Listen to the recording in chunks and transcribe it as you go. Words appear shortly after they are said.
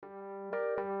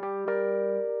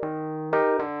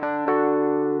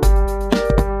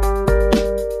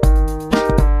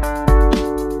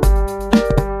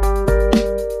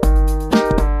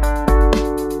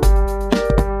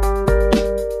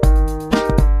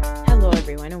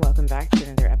everyone, and welcome back to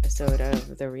another episode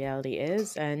of The Reality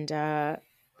Is, and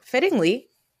fittingly,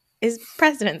 is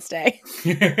President's Day.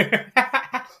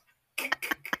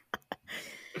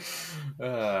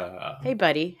 Hey,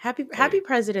 buddy. Happy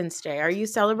President's Day. Are you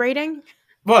celebrating?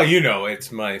 Well,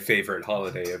 it's my favorite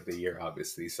holiday of the year,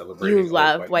 obviously, celebrating You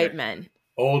love white men.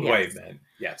 Old Yes. white men.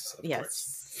 Yes, of Yes.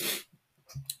 course.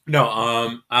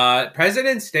 No,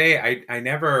 President's Day, I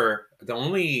never, the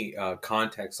only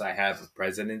context I have of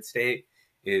President's Day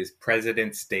is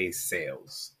President's Day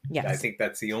sales. Yes. I think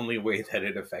that's the only way that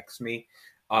it affects me,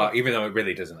 even though it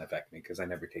really doesn't affect me because I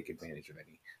never take advantage of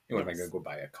any. What am I going to go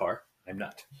buy a car? I'm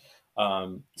not.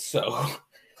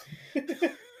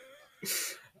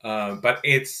 But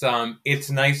it's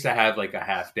nice to have like a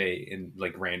half day in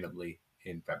like randomly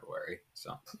in February.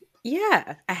 So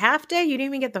yeah, a half day. You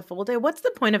didn't even get the full day. What's the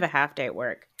point of a half day at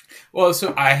work? Well,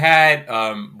 so I had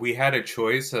we had a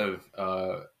choice of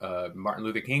Martin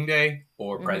Luther King Day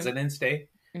or President's Day.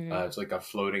 It's like a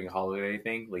floating holiday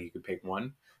thing. Like you could pick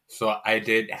one. So I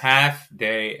did half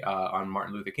day on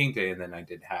Martin Luther King Day, and then I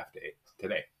did half day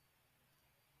today.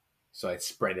 So I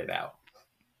spread it out.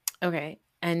 Okay.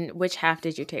 And which half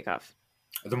did you take off?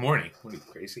 The morning. What are you,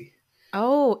 crazy?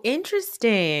 Oh,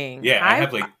 interesting. Yeah, I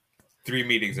have like 3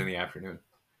 meetings in the afternoon.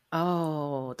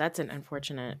 Oh, that's an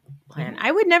unfortunate plan.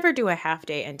 I would never do a half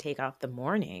day and take off the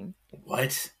morning.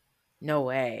 What? No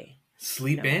way.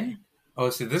 Sleep in? Way. Oh,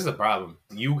 so this is a problem.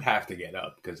 You have to get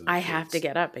up because of the kids. Have to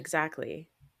get up, exactly.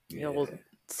 Yeah. You old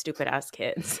stupid ass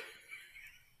kids.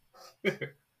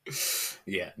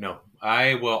 Yeah, no.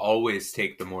 I will always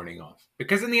take the morning off.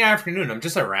 Because in the afternoon, I'm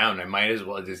just around. I might as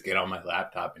well just get on my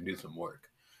laptop and do some work.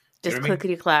 Just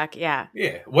clickety-clack, yeah.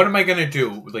 Yeah. What am I going to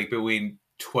do like between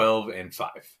 12 and 5?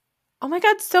 Oh my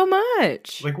God, so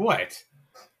much. Like what?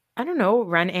 I don't know.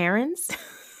 Run errands?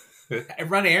 I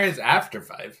run errands after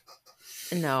 5.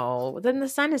 No, then the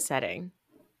sun is setting.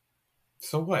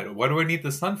 So what? What do I need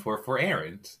the sun for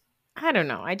errands? I don't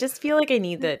know. I just feel like I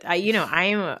need that. I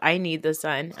need the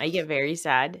sun. I get very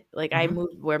sad. Like I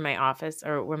moved where my office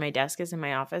or where my desk is in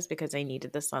my office because I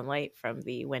needed the sunlight from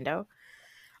the window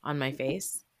on my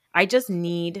face. I just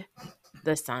need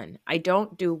the sun. I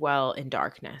don't do well in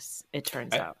darkness, it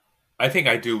turns out. I think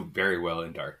I do very well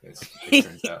in darkness, it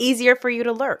turns out. Easier for you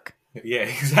to lurk. Yeah,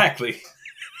 exactly.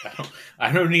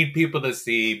 I don't need people to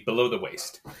see below the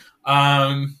waist.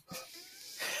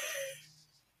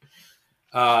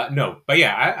 No, but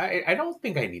yeah, I don't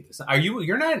think I need this.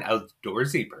 You're not an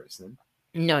outdoorsy person.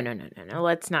 No.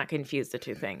 Let's not confuse the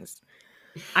two things.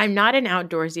 I'm not an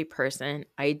outdoorsy person.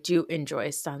 I do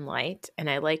enjoy sunlight and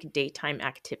I like daytime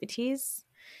activities.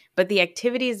 But the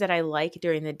activities that I like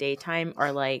during the daytime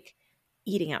are like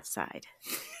eating outside.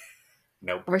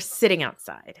 Nope. Or sitting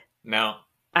outside. No.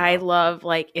 I love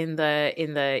like in the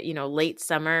late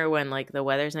summer when like the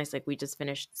weather's nice, like we just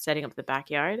finished setting up the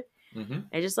backyard.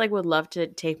 I just like would love to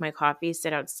take my coffee,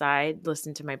 sit outside,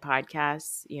 listen to my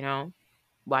podcasts,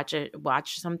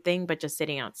 watch something, but just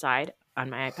sitting outside on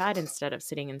my iPad instead of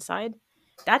sitting inside.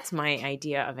 That's my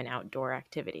idea of an outdoor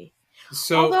activity.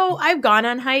 So, although I've gone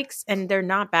on hikes and they're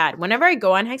not bad. Whenever I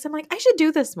go on hikes, I'm like, I should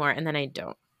do this more, and then I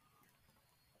don't.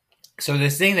 So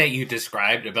this thing that you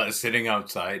described about sitting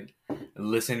outside and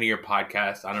listening to your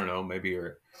podcast, I don't know, maybe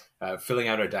you're filling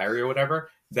out a diary or whatever,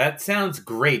 that sounds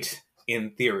great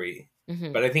in theory.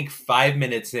 But I think 5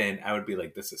 minutes in, I would be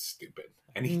like, this is stupid.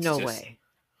 I need no to way.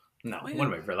 No, what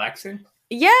am I, relaxing?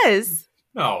 Yes.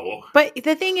 No. But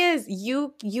the thing is,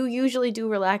 you usually do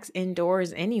relax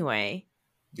indoors anyway.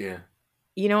 Yeah.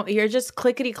 You're just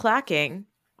clickety-clacking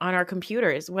on our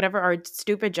computers, whatever our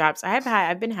stupid jobs.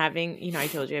 I've been having, I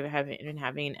told you I've been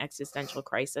having an existential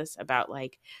crisis about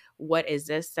like, what is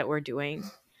this that we're doing?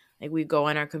 Like we go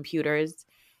on our computers,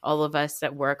 all of us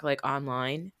that work like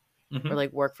online or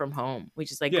like work from home. We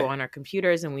just like go on our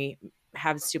computers and we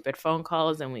have stupid phone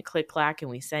calls and we click-clack and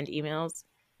we send emails.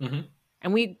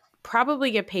 And we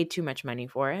probably get paid too much money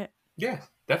for it. Yeah,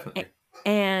 definitely.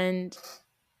 And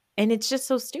it's just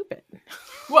so stupid.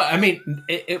 Well, I mean,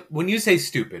 when you say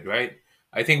stupid, right?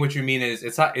 I think what you mean is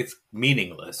it's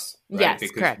meaningless, right? Yes,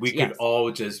 because correct. we could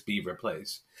all just be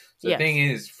replaced. So the thing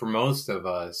is, for most of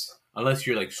us, unless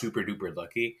you're like super duper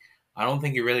lucky, I don't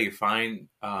think you really find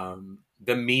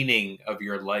the meaning of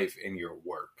your life in your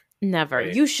work. Never.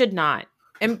 Right? You should not.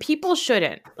 And people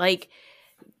shouldn't. Like,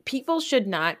 people should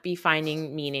not be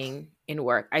finding meaning in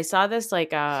work. I saw this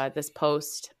like this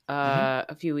post Mm-hmm.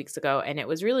 a few weeks ago, and it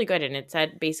was really good. And it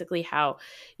said basically how,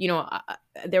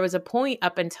 there was a point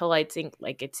up until I think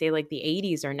like it's say like the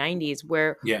 80s or 90s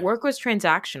where Yeah. work was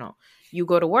transactional. You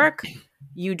go to work,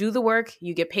 you do the work,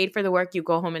 you get paid for the work, you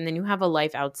go home, and then you have a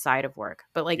life outside of work.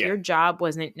 But like Yeah. your job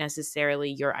wasn't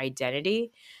necessarily your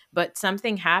identity. But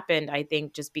something happened, I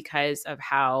think, just because of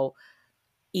how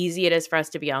easy it is for us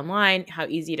to be online, how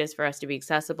easy it is for us to be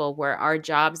accessible, where our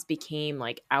jobs became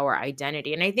like our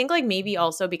identity. And I think like maybe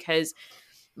also because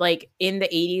like in the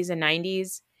 80s and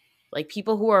 90s, like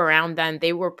people who were around then,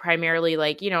 they were primarily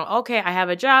like, okay, I have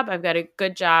a job, I've got a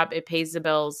good job, it pays the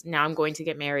bills. Now I'm going to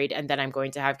get married and then I'm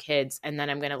going to have kids and then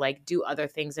I'm going to like do other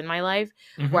things in my life.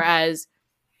 Mm-hmm. Whereas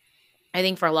I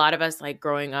think for a lot of us, like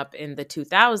growing up in the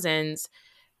 2000s,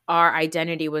 our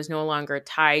identity was no longer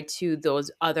tied to those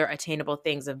other attainable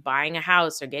things of buying a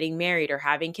house or getting married or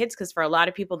having kids. Because for a lot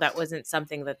of people, that wasn't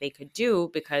something that they could do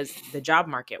because the job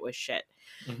market was shit.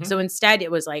 Mm-hmm. So instead,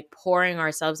 it was like pouring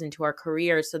ourselves into our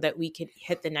careers so that we could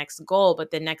hit the next goal.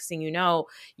 But the next thing you know,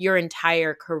 your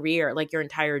entire career, like your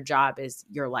entire job is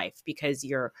your life because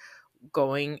you're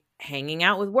hanging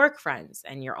out with work friends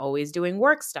and you're always doing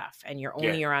work stuff and you're Yeah.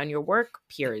 only around your work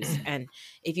peers. And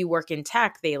if you work in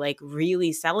tech, they like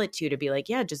really sell it to you to be like,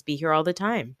 yeah, just be here all the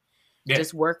time. Yeah.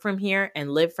 Just work from here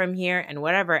and live from here and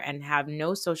whatever and have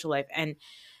no social life. And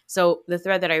so the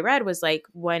thread that I read was like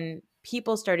when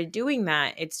people started doing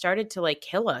that, it started to like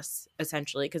kill us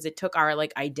essentially because it took our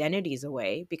like identities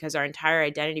away because our entire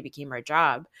identity became our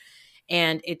job.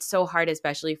 And it's so hard,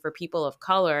 especially for people of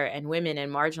color and women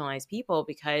and marginalized people,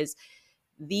 because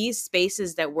these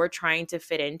spaces that we're trying to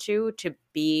fit into to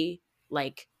be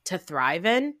like to thrive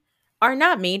in are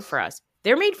not made for us.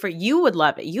 They're made for you would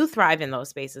love it. You thrive in those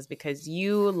spaces because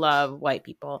you love white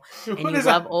people and What you is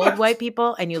love that? old white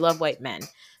people and you love white men.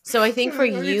 So I think for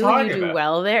What are you you talking do about?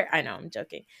 well there. I know, I'm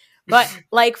joking. But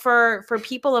like for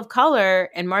people of color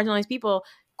and marginalized people,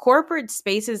 corporate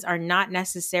spaces are not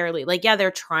necessarily like, yeah,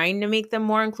 they're trying to make them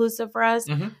more inclusive for us,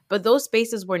 Mm-hmm. but those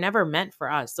spaces were never meant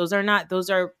for us. Those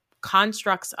are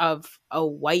constructs of a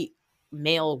white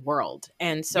male world.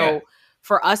 And Yeah. so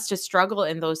for us to struggle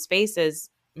in those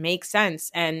spaces makes sense.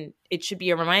 And it should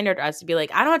be a reminder to us to be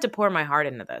like, I don't have to pour my heart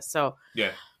into this. So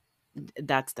Yeah.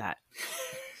 that's that.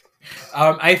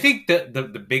 I think that the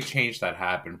big change that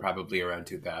happened probably around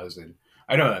 2000.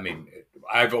 I know. I mean,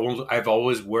 I've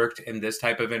always worked in this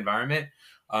type of environment.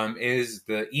 Is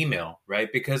the email,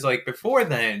 right? Because like before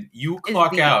then, you Is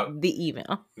clock out the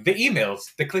email. the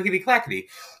emails, the clickety clackety.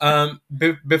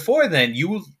 Before then,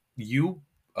 you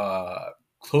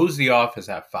close the office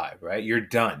at 5, right? You're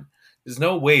done. There's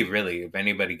no way really of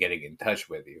anybody getting in touch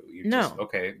with you. You just No.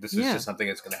 okay. This is Yeah. just something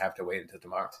that's going to have to wait until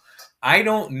tomorrow. I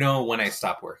don't know when I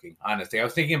stop working. Honestly, I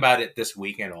was thinking about it this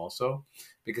weekend also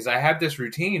because I have this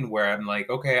routine where I'm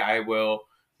like, okay, I will.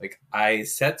 Like I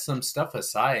set some stuff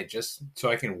aside just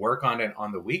so I can work on it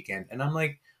on the weekend, and I'm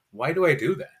like, why do I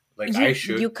do that? Like I You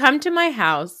should. come to my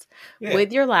house Yeah.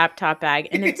 with your laptop bag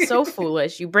and it's so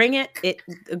foolish. You bring it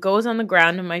goes on the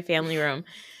ground in my family room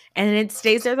and it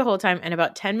stays there the whole time. And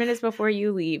about 10 minutes before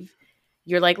you leave,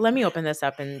 you're like, let me open this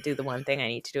up and do the one thing I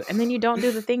need to do. And then you don't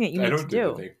do the thing that you I need to don't do the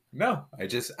do. thing. No,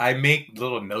 I make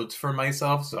little notes for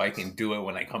myself so I can do it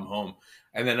when I come home.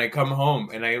 And then I come home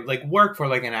and I like work for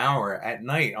like an hour at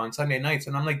night on Sunday nights,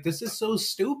 and I'm like, this is so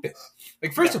stupid.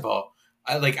 Like, first Yeah. of all,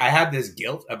 I have this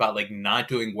guilt about like not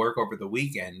doing work over the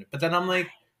weekend, but then I'm like,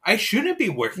 I shouldn't be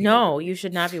working. No, you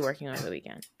should not be working over the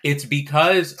weekend. It's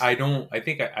because I don't. I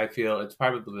think I feel it's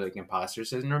probably like imposter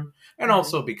syndrome, and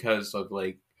also because of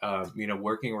like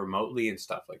working remotely and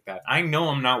stuff like that. I know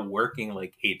I'm not working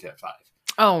like 8 to 5.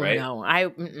 Oh Right? no,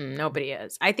 nobody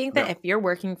is. I think that No. if you're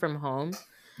working from home,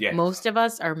 Yeah. most of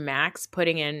us are max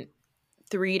putting in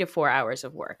 3 to 4 hours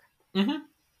of work. Mm-hmm.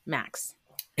 Max.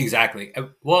 Exactly.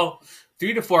 Well,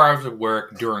 3 to 4 hours of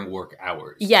work during work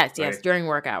hours. Yes, right? yes, during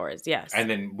work hours. Yes. And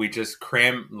then we just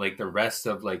cram like the rest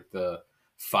of like the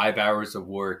 5 hours of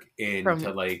work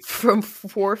into like from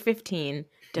 4:15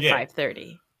 to yeah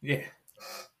 5:30. yeah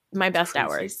My best crazy.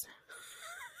 hours.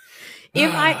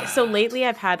 So lately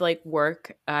I've had like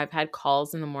work, I've had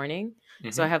calls in the morning.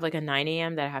 So I have like a 9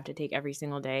 a.m. that I have to take every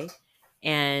single day.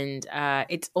 And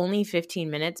it's only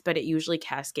 15 minutes, but it usually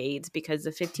cascades because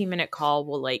the 15-minute call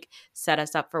will like set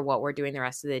us up for what we're doing the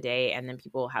rest of the day. And then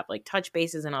people will have like touch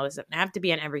bases and all this stuff. And I have to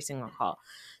be on every single call.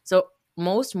 So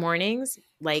most mornings,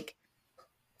 like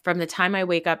from the time I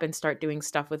wake up and start doing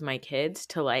stuff with my kids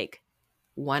to like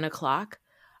 1 o'clock,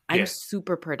 I'm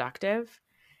super productive.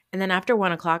 And then after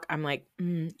 1 o'clock, I'm like,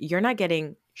 you're not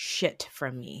getting shit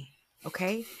from me.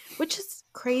 Okay. Which is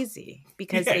crazy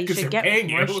because Yeah, they because should they're get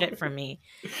paying more you. shit from me.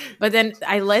 But then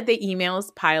I let the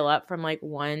emails pile up from like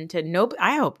 1 to no.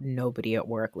 I hope nobody at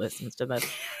work listens to this.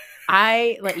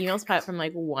 I let emails pile up from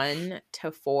like 1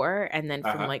 to 4, and then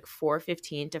from like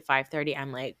 4:15 to 5:30,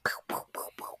 I'm like,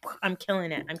 I'm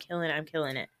killing it. I'm killing it. I'm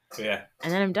killing it. Yeah.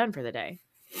 And then I'm done for the day.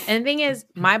 And the thing is,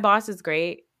 my boss is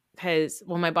great because,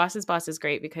 well, my boss's boss is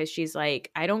great because she's like,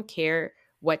 I don't care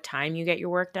what time you get your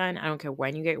work done. I don't care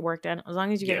when you get your work done, as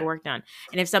long as you get your work done.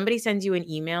 And if somebody sends you an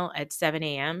email at 7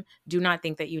 a.m., do not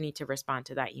think that you need to respond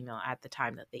to that email at the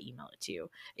time that they email it to you.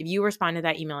 If you respond to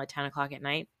that email at 10 o'clock at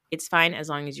night, it's fine as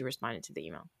long as you responded to the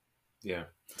email. Yeah.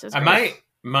 So it's great.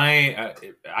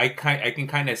 I can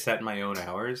kind of set my own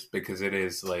hours because it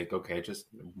is like, okay, just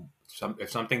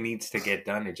if something needs to get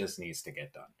done, it just needs to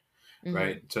get done. Mm-hmm.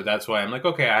 Right. So that's why I'm like,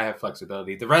 okay, I have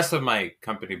flexibility. The rest of my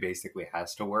company basically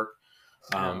has to work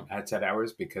at set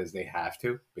hours because they have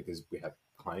to, because we have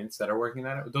clients that are working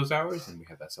those hours and we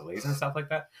have SLAs and stuff like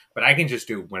that. But I can just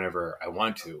do whenever I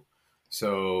want to.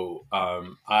 So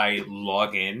I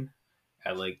log in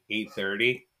at like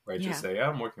 8:30, right? Yeah. Just say,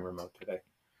 I'm working remote today.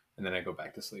 And then I go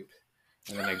back to sleep.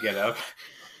 And then I get up.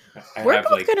 We're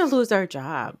both going to lose our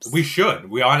jobs. We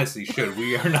should. We honestly should.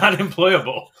 We are not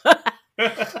employable.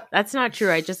 That's not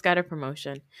true. I just got a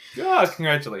promotion. Oh,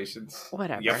 congratulations.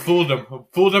 Whatever. You fooled them.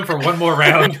 Fooled them for one more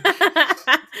round.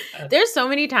 There's so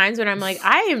many times when I'm like,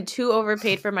 I am too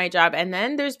overpaid for my job. And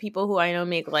then there's people who I know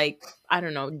make like, I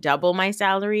don't know, double my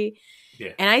salary.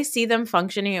 Yeah. And I see them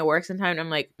functioning at work sometimes. And I'm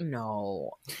like,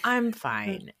 no, I'm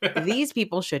fine. These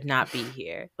people should not be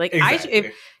here. Like,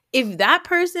 exactly. If that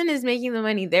person is making the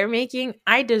money they're making,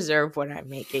 I deserve what I'm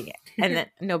making. And then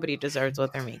nobody deserves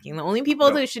what they're making. The only people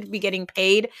that should be getting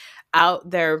paid out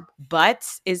their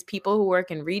butts is people who work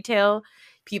in retail,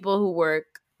 people who work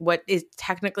what is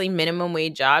technically minimum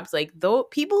wage jobs. Like, though,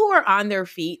 people who are on their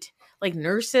feet, like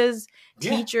nurses,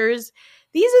 teachers.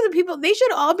 These are the people, they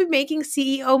should all be making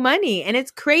CEO money. And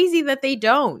it's crazy that they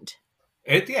don't.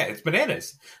 It's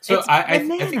bananas. So it's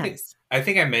bananas. I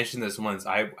think I mentioned this once.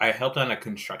 I helped on a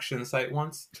construction site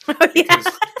once. Because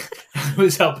I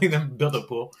was helping them build a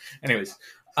pool. Anyways,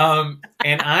 and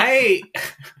I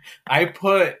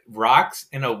put rocks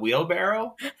in a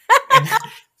wheelbarrow and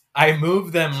I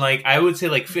moved them like, I would say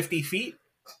like 50 feet,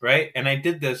 right? And I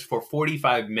did this for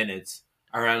 45 minutes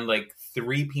around like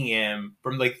 3 p.m.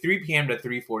 From like 3 p.m. to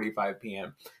 3:45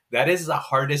 p.m. That is the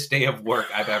hardest day of work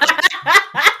I've ever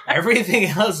had. Everything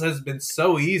else has been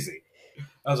so easy.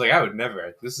 I was like, I would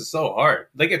never. This is so hard.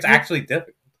 Like, it's actually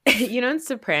difficult. You know, in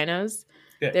Sopranos,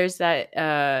 there's that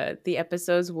the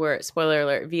episodes where, spoiler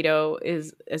alert, Vito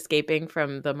is escaping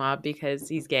from the mob because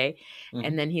he's gay. Mm-hmm.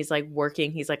 And then he's like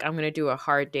working. He's like, I'm going to do a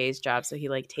hard day's job. So he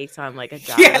like takes on like a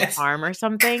job at a farm or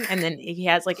something. And then he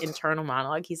has like internal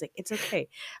monologue. He's like, it's okay.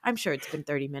 I'm sure it's been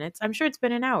 30 minutes. I'm sure it's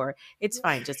been an hour. It's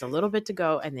fine. Just a little bit to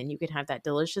go. And then you can have that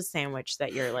delicious sandwich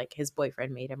that your like his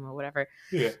boyfriend made him or whatever.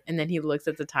 Yeah. And then he looks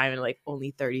at the time and like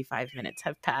only 35 minutes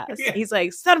have passed. Yeah. He's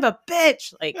like, son of a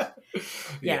bitch. Like,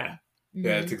 yeah.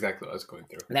 Yeah, that's exactly what I was going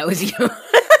through. That was you.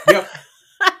 Yep.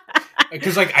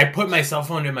 Because like I put my cell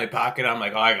phone in my pocket. I'm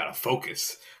like, oh, I gotta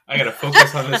focus. I gotta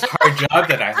focus on this hard job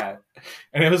that I had.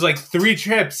 And it was like 3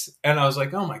 trips. And I was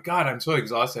like, oh my God, I'm so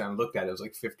exhausted. And I looked at it. It was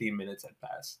like 15 minutes had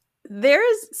passed. There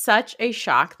is such a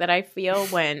shock that I feel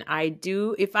when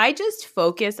if I just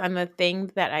focus on the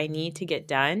thing that I need to get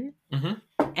done. Mm-hmm.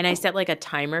 And I set like a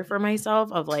timer for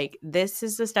myself of like, this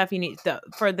is the stuff you need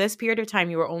for this period of time.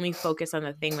 You are only focused on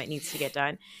the thing that needs to get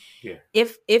done. Yeah.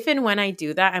 If and when I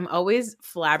do that, I'm always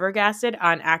flabbergasted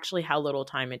on actually how little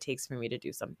time it takes for me to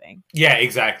do something. Yeah,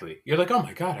 exactly. You're like, oh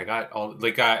my God, I got all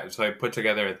so I put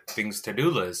together things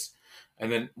to-do list.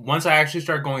 And then once I actually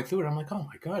start going through it, I'm like, oh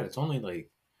my God, it's only like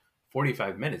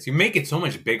 45 minutes. You make it so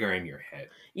much bigger in your head.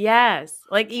 Yes.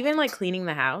 Like even like cleaning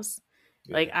the house.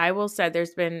 Yeah. Like I will set,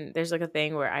 there's like a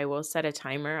thing where I will set a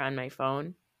timer on my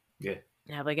phone. Yeah.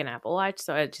 I have like an Apple Watch.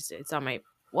 So it's on my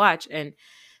watch. And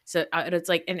so it's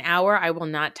like an hour. I will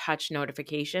not touch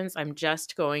notifications. I'm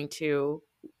just going to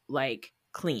like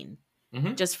clean.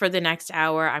 Mm-hmm. Just for the next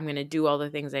hour, I'm going to do all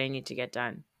the things that I need to get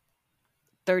done.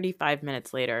 35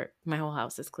 minutes later, my whole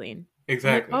house is clean.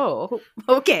 Exactly. Like, oh,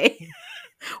 okay.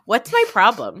 What's my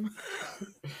problem?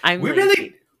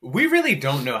 We really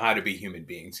don't know how to be human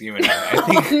beings, you and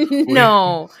I think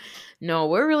No,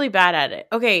 we're really bad at it.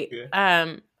 Okay.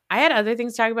 Yeah. I had other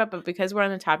things to talk about, but because we're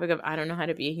on the topic of I don't know how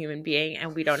to be a human being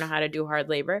and we don't know how to do hard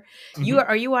labor, mm-hmm.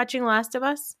 Are you watching Last of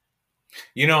Us?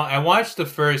 You know, I watched the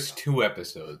first 2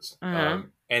 episodes, and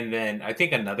then I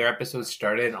think another episode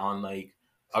started on like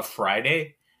a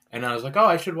Friday, and I was like, oh,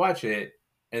 I should watch it,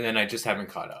 and then I just haven't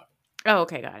caught up. Oh,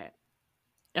 okay, got it.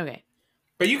 Okay.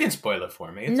 But you can spoil it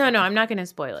for me. No, I'm not going to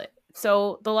spoil it.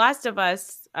 So The Last of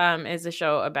Us is a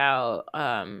show about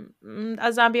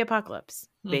a zombie apocalypse,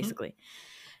 basically.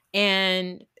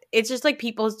 And it's just like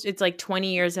it's like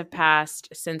 20 years have passed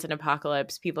since an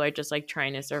apocalypse. People are just like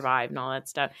trying to survive and all that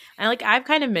stuff. And like I've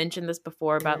kind of mentioned this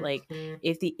before about like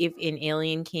if an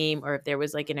alien came or if there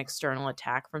was like an external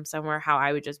attack from somewhere, how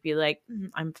I would just be like,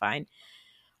 I'm fine.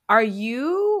 Do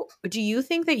you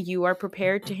think that you are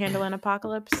prepared to handle an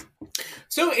apocalypse?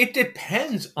 So it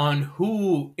depends on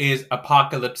who is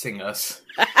apocalypsing us.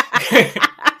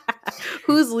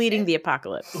 Who's leading the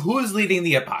apocalypse? Who's leading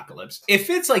the apocalypse? If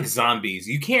it's like zombies,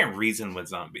 you can't reason with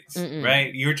zombies,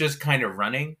 right? You're just kind of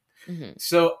running.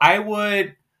 So I'm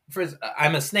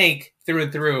a snake through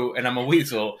and through, and I'm a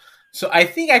weasel. So I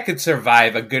think I could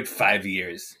survive a good 5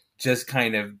 years just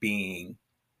kind of being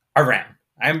around.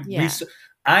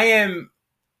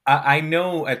 I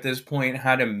know at this point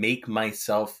how to make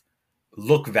myself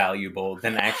look valuable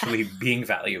than actually being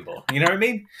valuable. You know what I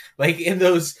mean? Like in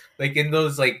those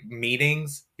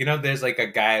meetings, you know, there's like a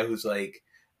guy who's like,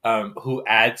 who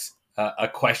adds a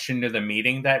question to the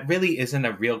meeting that really isn't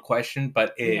a real question,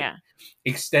 but it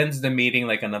extends the meeting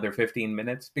like another 15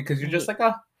 minutes because you're just like,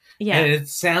 oh, yeah. And it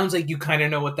sounds like you kind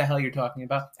of know what the hell you're talking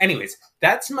about. Anyways,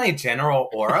 that's my general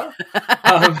aura.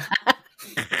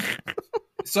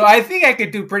 So I think I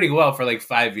could do pretty well for like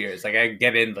 5 years. Like I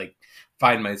get in, like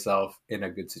find myself in a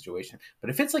good situation. But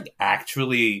if it's like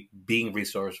actually being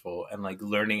resourceful and like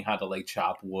learning how to like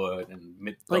chop wood and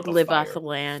like live off the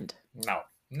land. No.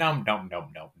 I'm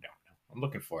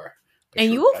looking for.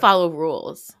 And you will follow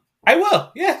rules. I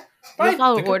will. Yeah. You'll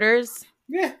follow orders.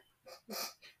 Yeah.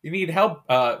 You need help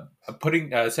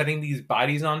setting these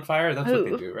bodies on fire? That's what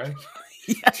they do, right?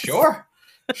 Yes. Sure.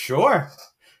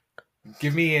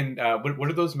 Give me what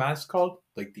are those masks called?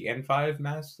 Like the N5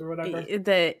 masks or whatever?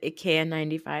 The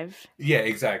KN95. Yeah,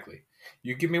 exactly.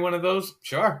 You give me one of those?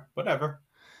 Sure, whatever.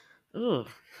 Ooh.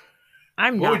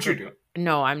 What would you do?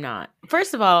 No, I'm not.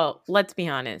 First of all, let's be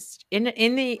honest. In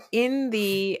the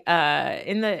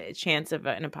chance of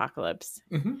an apocalypse,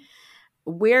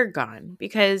 we're gone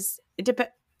because it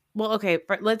depends. Well, okay,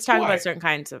 let's talk about certain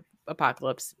kinds of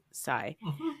apocalypse.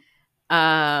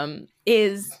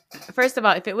 Is first of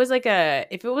all, if it was like a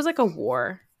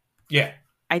war, yeah,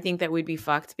 I think that we'd be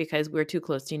fucked because we're too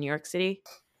close to New York City.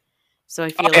 So I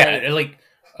feel like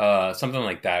something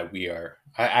like that. We are.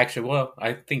 I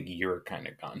think you're kind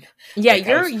of gone. Yeah,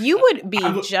 you would be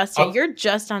you're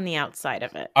just on the outside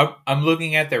of it. I'm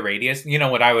looking at the radius. You know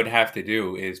what I would have to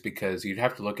do is because you'd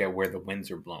have to look at where the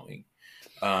winds are blowing.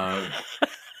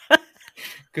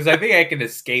 Because I think I can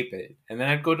escape it, and then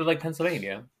I'd go to like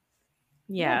Pennsylvania.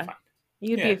 Yeah,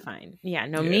 you'd be fine. Yeah,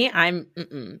 no, me, I'm.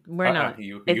 We're not.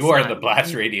 You are in the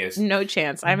blast radius. No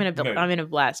chance. I'm in a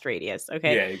blast radius.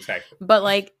 Okay. Yeah, exactly. But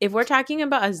like, if we're talking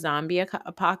about a zombie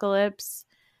apocalypse,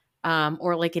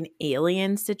 or like an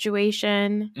alien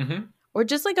situation, or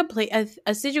just like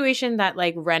a situation that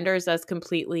like renders us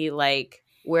completely like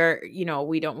where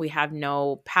we have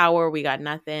no power, we got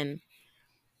nothing.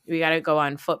 We got to go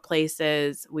on foot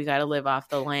places. We got to live off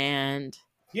the land.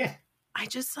 Yeah. I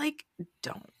just like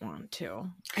don't want to.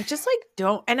 I just like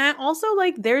don't. And I also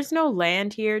like there's no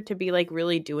land here to be like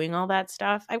really doing all that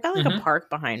stuff. I've got like a park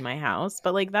behind my house,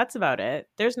 but like that's about it.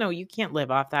 You can't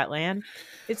live off that land.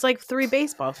 It's like 3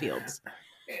 baseball fields.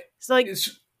 So like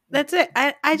that's it.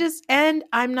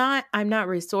 I'm not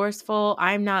resourceful.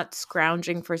 I'm not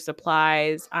scrounging for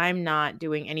supplies. I'm not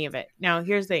doing any of it. Now,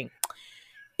 here's the thing.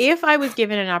 If I was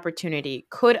given an opportunity,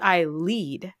 could I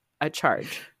lead a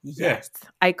charge? Yes,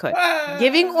 I could.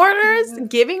 Giving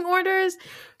orders,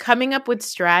 coming up with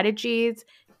strategies,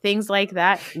 things like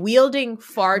that, wielding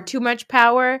far too much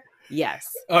power.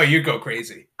 Yes. Oh, you'd go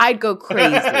crazy. I'd go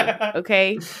crazy.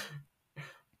 Okay.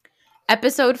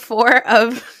 Episode 4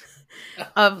 of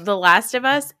The Last of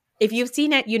Us. If you've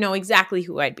seen it, you know exactly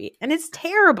who I'd be. And it's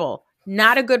terrible.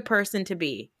 Not a good person to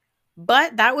be.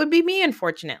 But that would be me,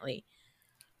 unfortunately.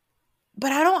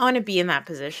 But I don't want to be in that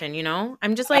position,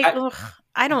 I'm just like,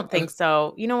 I don't think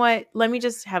so. You know what? Let me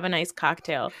just have a nice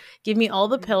cocktail. Give me all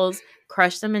the pills,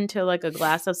 crush them into like a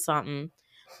glass of something.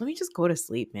 Let me just go to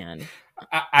sleep, man.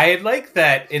 I like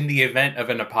that in the event of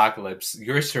an apocalypse,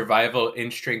 your survival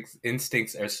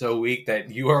instincts are so weak that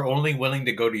you are only willing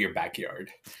to go to your backyard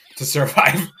to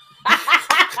survive.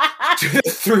 To the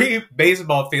 3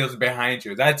 baseball fields behind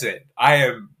you. That's it.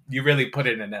 You really put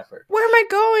in an effort. Where am I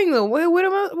going though? What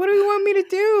do you want me to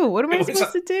do? What am I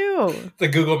supposed to do? The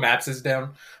Google Maps is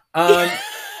down.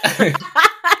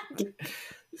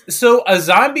 So a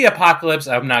zombie apocalypse,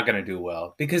 I'm not going to do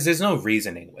well because there's no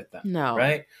reasoning with them. No.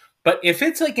 Right? But if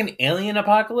it's like an alien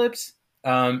apocalypse,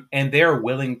 and they're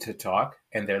willing to talk,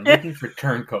 and they're looking for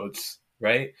turncoats,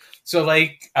 right? So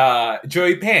like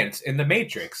Joey Pants in The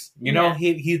Matrix, you know,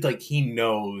 he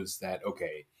knows that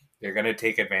okay, they're gonna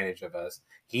take advantage of us.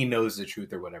 He knows the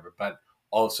truth or whatever, but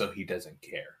also he doesn't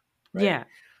care, right? Yeah.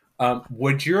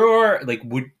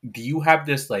 Do you have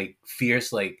this like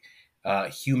fierce like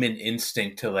human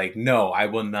instinct to like, no, I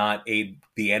will not aid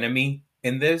the enemy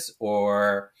in this,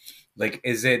 or like,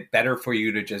 is it better for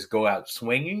you to just go out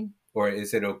swinging, or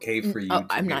is it okay for you to?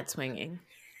 I'm not swinging.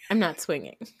 I'm not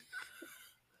swinging.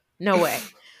 No way.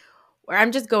 Or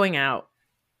I'm just going out.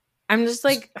 I'm just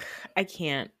like, I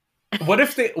can't. What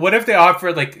if they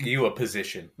offer like you a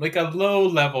position, like a low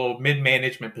level mid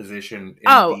management position?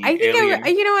 I think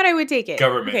you know what, I would take it.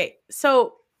 Government. Okay,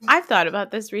 so I've thought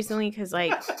about this recently because,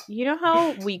 like, you know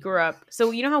how we grew up.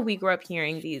 So you know how we grew up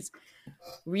hearing these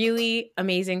really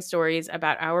amazing stories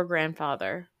about our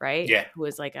grandfather, right? Yeah. Who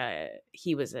was like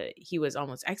he was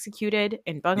almost executed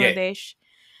in Bangladesh,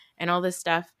 and all this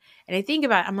stuff. And I think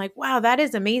about, I'm like, wow, that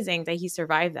is amazing that he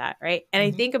survived that, right? And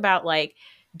I think about like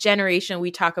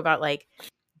we talk about like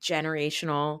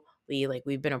generationally, like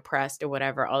we've been oppressed or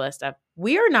whatever, all that stuff.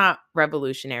 We are not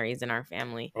revolutionaries in our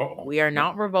family. We are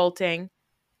not revolting.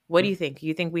 What do you think?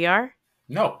 You think we are?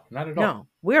 No, not at all. No,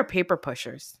 we are paper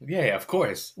pushers. Yeah, of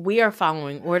course. We are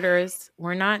following orders.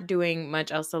 We're not doing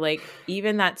much else. So like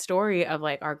even that story of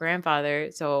like our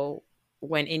grandfather. So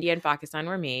when India and Pakistan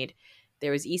were made,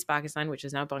 there was East Pakistan, which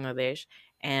is now Bangladesh,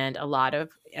 and a lot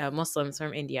of Muslims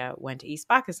from India went to East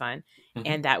Pakistan,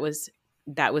 and that was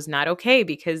not okay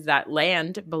because that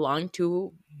land belonged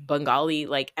to Bengali,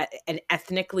 like an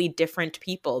ethnically different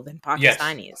people than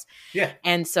Pakistanis. Yes. Yeah,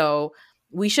 and so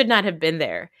we should not have been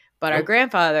there. But our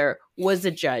grandfather was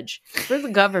a judge for the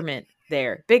government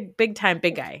there, big time,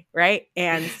 big guy, right?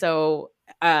 And so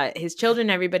his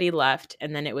children, everybody left,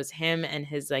 and then it was him and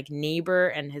his like neighbor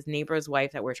and his neighbor's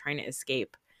wife that were trying to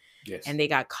escape. Yes. And they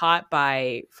got caught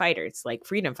by fighters, like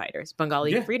freedom fighters,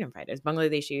 Bengali freedom fighters,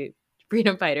 Bangladeshi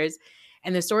freedom fighters.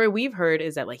 And the story we've heard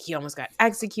is that like he almost got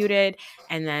executed,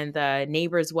 and then the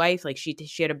neighbor's wife, like she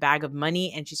had a bag of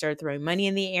money and she started throwing money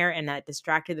in the air, and that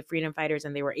distracted the freedom fighters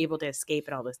and they were able to escape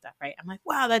and all this stuff, right? I'm like,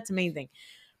 wow, that's amazing.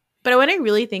 But when I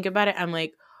really think about it, I'm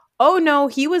like, oh no,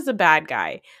 he was a bad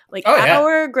guy. Like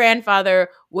our grandfather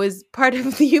was part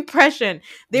of the oppression.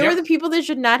 They were the people that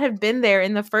should not have been there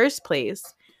in the first place.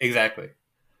 Exactly.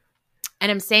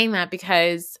 And I'm saying that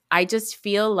because I just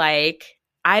feel like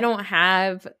I don't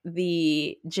have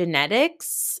the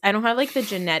genetics. I don't have like the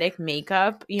genetic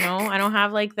makeup, you know? I don't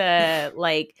have like the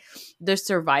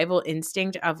survival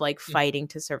instinct of like fighting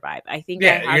to survive. I think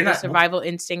I have the survival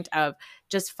instinct of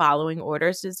just following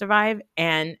orders to survive.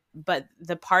 But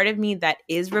the part of me that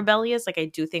is rebellious, like I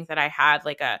do think that I had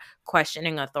like a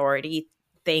questioning authority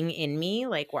thing in me,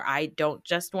 like where I don't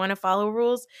just want to follow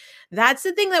rules. That's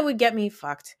the thing that would get me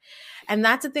fucked. And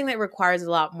that's the thing that requires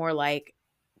a lot more like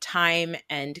time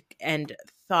and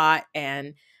thought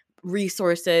and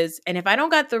resources. And if I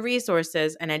don't got the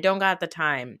resources and I don't got the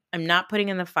time, I'm not putting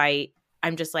in the fight.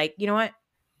 I'm just like, you know what?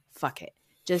 Fuck it.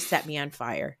 Just set me on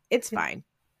fire. It's fine.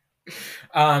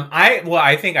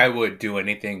 I think I would do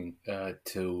anything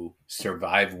to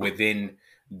survive within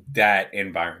that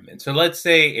environment. So let's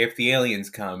say if the aliens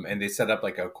come and they set up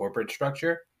like a corporate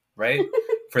structure, right,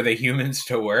 for the humans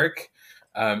to work,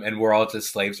 and we're all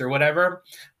just slaves or whatever.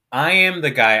 I am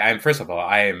the guy. First of all,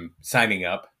 I am signing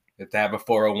up. If they have a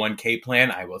 401k plan,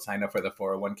 I will sign up for the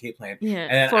 401k plan. Yeah,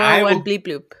 and 401 bleep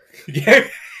bloop. Yeah.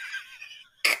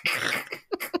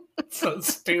 So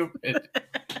stupid.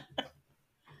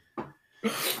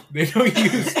 They don't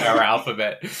use our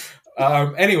alphabet.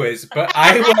 Anyways, but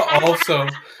I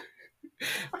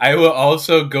will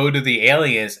also go to the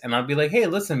aliens and I'll be like, hey,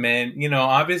 listen, man, you know,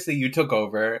 obviously you took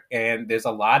over and there's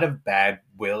a lot of bad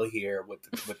will here with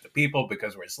the people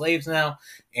because we're slaves now.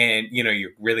 And, you know,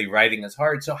 you're really riding us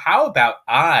hard. So how about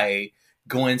I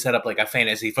go and set up like a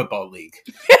fantasy football league?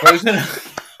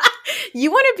 You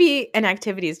want to be an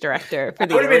activities director for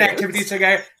the I want to be an activities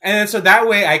guy. And so that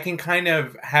way I can kind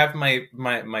of have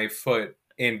my foot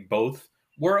in both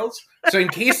worlds. So in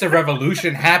case the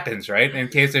revolution happens, right? In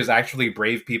case there's actually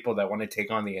brave people that want to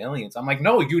take on the aliens, I'm like,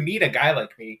 no, you need a guy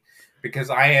like me because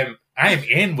I am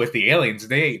in with the aliens.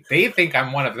 They think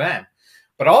I'm one of them.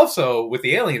 But also with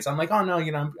the aliens, I'm like, oh no,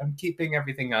 you know, I'm keeping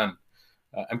everything on.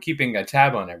 I'm keeping a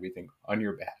tab on everything on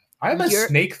your behalf. I'm a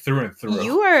snake through and through.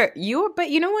 You are, but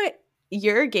you know what?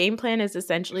 Your game plan is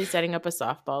essentially setting up a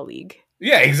softball league.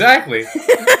 Yeah, exactly.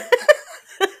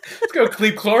 Let's go,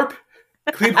 Cleve Clorp.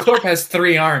 Cleve Clorp has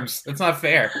 3 arms. That's not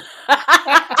fair.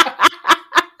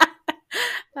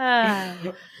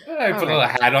 I put a little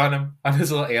hat on him, on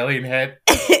his little alien head.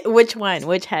 Which one?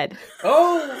 Which head?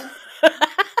 Oh.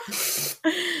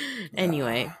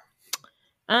 Anyway.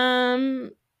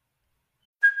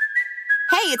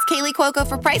 Hey, it's Kaylee Cuoco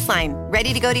for Priceline.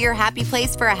 Ready to go to your happy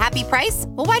place for a happy price?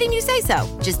 Well, why didn't you say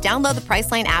so? Just download the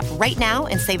Priceline app right now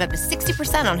and save up to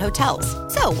 60% on hotels.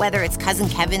 So whether it's Cousin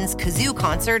Kevin's Kazoo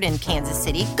Concert in Kansas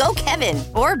City, go Kevin,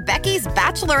 or Becky's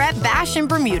Bachelorette Bash in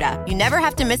Bermuda, you never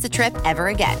have to miss a trip ever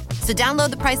again. So download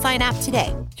the Priceline app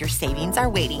today. Your savings are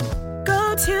waiting.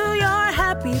 Go to your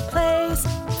happy place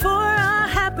for a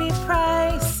happy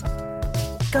price.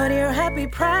 Go to your happy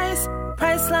price,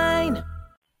 Priceline.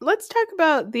 Let's talk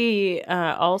about the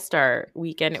All-Star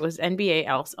weekend. It was NBA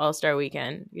All-Star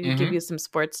weekend. Give you some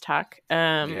sports talk.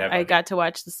 I got to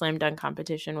watch the slam dunk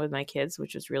competition with my kids,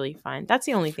 which was really fun. That's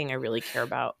the only thing I really care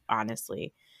about,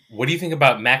 honestly. What do you think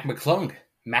about Mac McClung?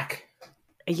 Mac?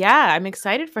 Yeah, I'm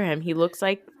excited for him. He looks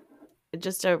like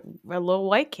just a little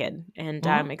white kid, and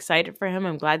I'm excited for him.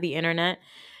 I'm glad the internet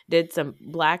did some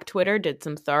Black Twitter, did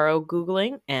some thorough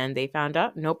Googling, and they found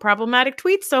out no problematic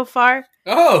tweets so far.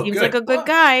 Oh, seems like a good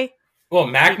guy. Well,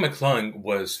 Mac McClung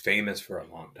was famous for a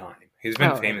long time. He's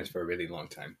been famous for a really long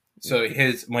time. So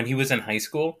when he was in high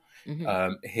school,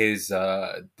 there'd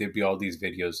be all these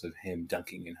videos of him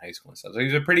dunking in high school and stuff. So he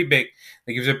was a pretty big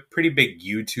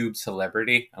YouTube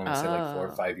celebrity. I want to say like 4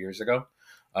 or 5 years ago.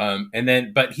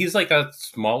 But he's like a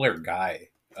smaller guy.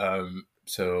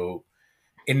 So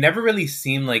it never really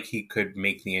seemed like he could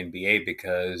make the NBA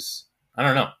because I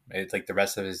don't know. It's like the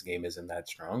rest of his game isn't that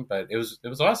strong, but it was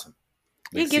awesome.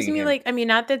 It gives me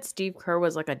not that Steve Kerr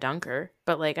was like a dunker,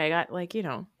 but like I got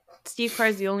Steve Kerr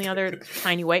is the only other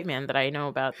tiny white man that I know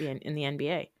about in the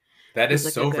NBA. That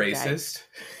is so racist.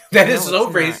 That is so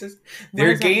racist.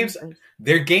 Their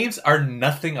games are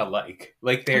nothing alike.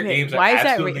 Like their games are why is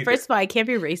that? First of all, I can't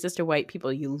be racist to white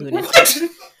people, you lunatic.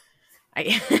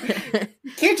 You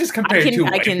can't just compare two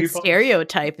white people. I can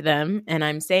stereotype them, and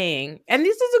I'm saying, and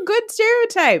this is a good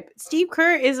stereotype. Steve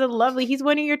Kerr is he's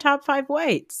one of your top 5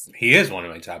 whites. He is one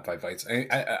of my top 5 whites.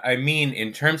 I mean,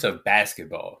 in terms of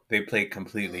basketball, they play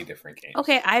completely different games.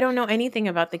 Okay, I don't know anything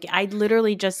about the game. I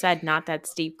literally just said not that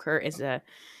Steve Kerr is a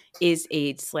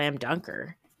slam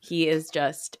dunker. He is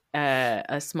just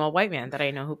a small white man that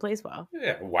I know who plays well.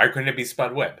 Yeah, why couldn't it be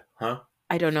Spud Webb, huh?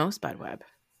 I don't know Spud Webb.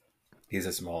 He's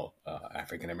a small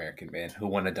African-American man who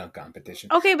won a dunk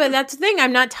competition. Okay, but that's the thing.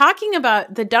 I'm not talking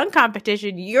about the dunk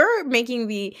competition. You're making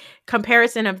the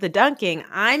comparison of the dunking.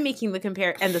 I'm making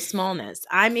the and the smallness.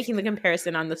 I'm making the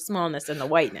comparison on the smallness and the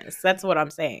whiteness. That's what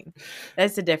I'm saying.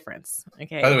 That's the difference.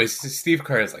 Okay. By the way, Steve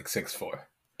Kerr is like 6'4".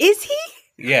 Is he?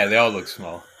 Yeah, they all look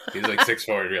small. He's like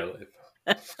 6'4" in real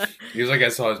life. He was like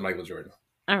as tall as Michael Jordan.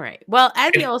 All right. Well,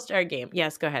 at the All-Star game.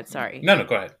 Yes, go ahead. Sorry. No,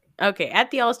 go ahead. Okay, at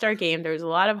the All-Star game, there was a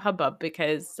lot of hubbub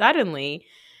because suddenly,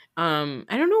 I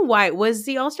don't know why, was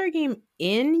the All-Star game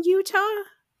in Utah?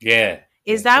 Yeah.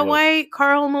 Is that why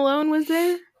Karl Malone was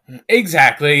there?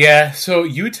 Exactly, yeah. So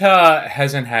Utah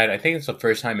hasn't had, I think it's the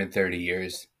first time in 30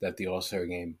 years that the All-Star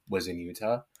game was in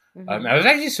Utah. Mm-hmm. I was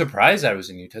actually surprised that it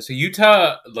was in Utah. So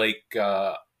Utah,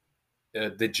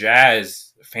 the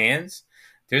Jazz fans,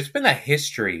 there's been a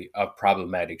history of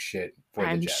problematic shit for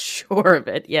the Jazz. I'm sure of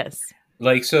it, yes.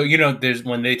 Like, so, there's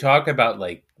when they talk about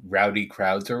like rowdy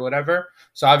crowds or whatever.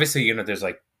 So obviously, there's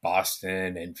like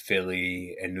Boston and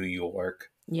Philly and New York,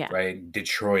 right?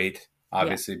 Detroit,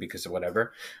 obviously, because of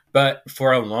whatever. But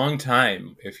for a long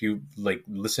time, if you like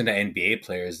listen to NBA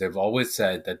players, they've always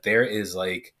said that there is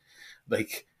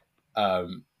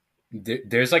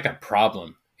there's like a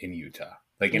problem in Utah,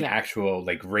 like an actual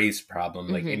like race problem,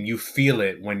 like, and you feel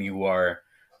it when you are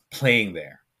playing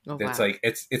there. Oh, it's like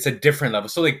it's a different level.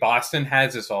 So like Boston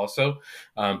has this also.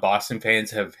 Boston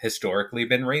fans have historically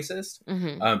been racist,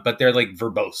 but they're like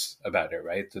verbose about it,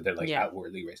 right? So they're like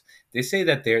outwardly racist. They say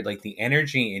that they're like the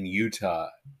energy in Utah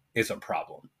is a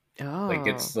problem. Oh.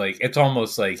 It's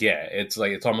almost like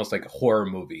a horror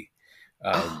movie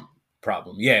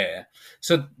problem. Yeah.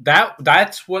 So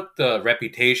that's what the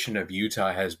reputation of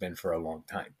Utah has been for a long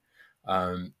time.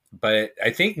 But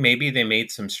I think maybe they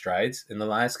made some strides in the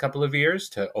last couple of years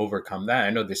to overcome that. I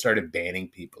know they started banning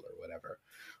people or whatever.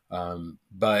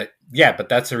 But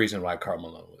that's the reason why Karl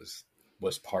Malone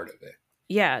was part of it.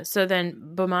 Yeah. So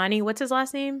then Bomani, what's his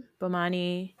last name?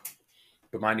 Bomani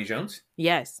Jones?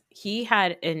 Yes. He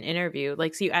had an interview.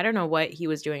 I don't know what he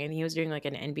was doing. And he was doing like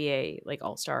an NBA like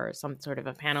All-Star or some sort of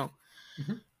a panel.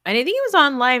 Mm-hmm. And I think he was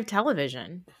on live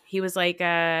television. He was like,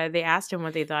 they asked him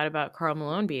what they thought about Karl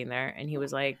Malone being there. And he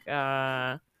was like,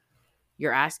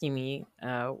 you're asking me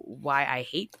why I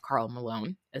hate Karl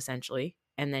Malone, essentially.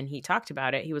 And then he talked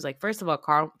about it. He was like, first of all,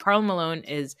 Karl Malone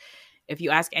is if you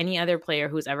ask any other player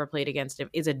who's ever played against him,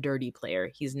 is a dirty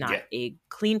player. He's not Yeah. a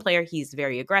clean player. He's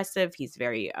very aggressive. He's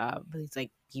very he's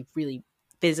like, he really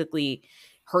physically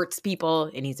hurts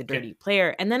people, and he's a dirty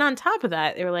player. And then on top of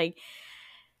that, they were like,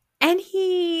 and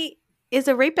he is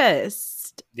a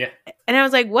rapist. Yeah. And I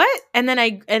was like, what? And then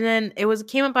it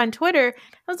came up on Twitter.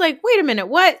 I was like, wait a minute,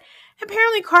 what?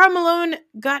 Apparently Karl Malone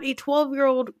got a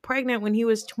 12-year-old pregnant when he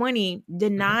was 20,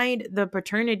 denied the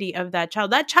paternity of that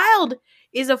child. That child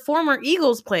is a former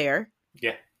Eagles player.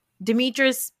 Yeah.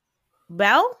 Demetrius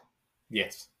Bell?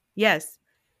 Yes. Yes.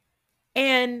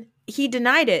 And he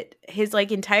denied it his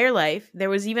like entire life. There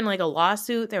was even like a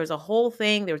lawsuit. There was a whole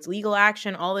thing. There was legal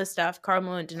action, all this stuff. Karl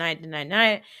Malone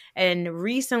denied. And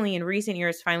recently, in recent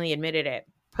years, finally admitted it.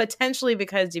 Potentially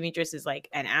because Demetrius is like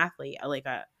an athlete, like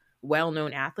a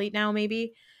well-known athlete now,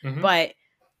 maybe. Mm-hmm. But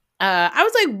I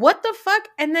was like, what the fuck?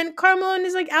 And then Karl Malone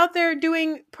is like out there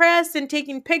doing press and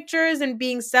taking pictures and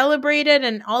being celebrated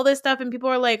and all this stuff. And people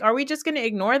are like, are we just going to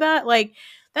ignore that? Like,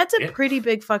 that's a pretty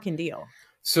big fucking deal.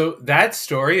 So that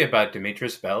story about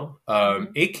Demetrius Bell,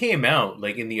 it came out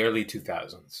like in the early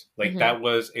 2000s. Like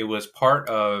it was part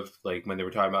of like when they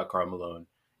were talking about Karl Malone,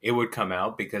 it would come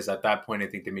out because at that point, I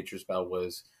think Demetrius Bell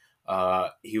was,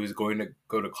 he was going to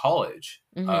go to college.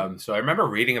 So I remember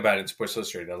reading about it in Sports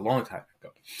Illustrated a long time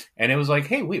ago. And it was like,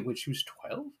 hey, wait, she was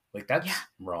 12? Like that's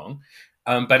wrong.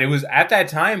 But it was at that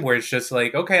time where it's just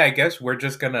like, okay, I guess we're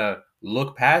just going to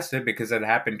look past it because it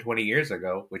happened 20 years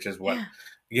ago, which is what...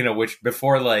 You know, which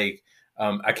before like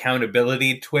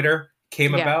accountability Twitter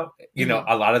came about, you know,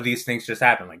 a lot of these things just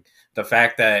happen. Like the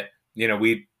fact that, you know,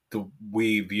 we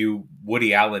view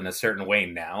Woody Allen a certain way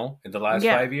now in the last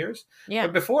 5 years. Yeah.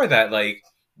 But before that, like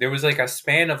there was like a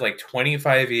span of like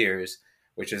 25 years,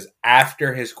 which is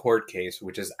after his court case,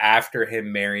 which is after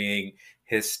him marrying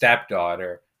his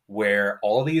stepdaughter, where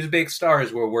all these big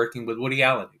stars were working with Woody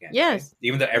Allen again. Yes. Right?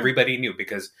 Even though everybody knew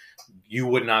because you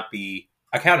would not be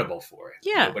accountable for it.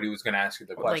 Yeah. Nobody was going to ask you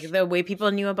the question. Like the way people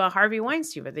knew about Harvey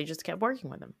Weinstein, but they just kept working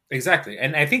with him. Exactly.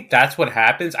 And I think that's what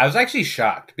happens. I was actually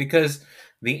shocked because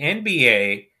the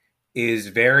NBA is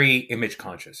very image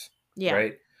conscious. Yeah.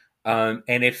 Right.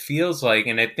 And it feels like,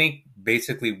 and I think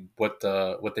basically what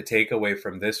the takeaway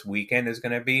from this weekend is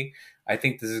going to be, I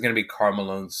think this is going to be Karl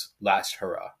Malone's last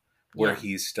hurrah where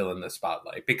he's still in the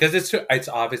spotlight because it's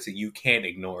obviously you can't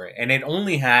ignore it. And it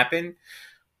only happened.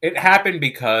 It happened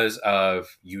because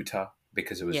of Utah,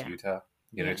 because it was Utah,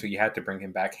 you know, so you had to bring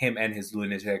him back, him and his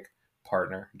lunatic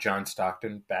partner, John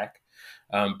Stockton, back.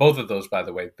 Both of those, by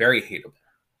the way, very hateable.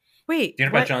 Wait. Do you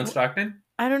know about John Stockton?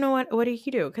 I don't know. What did he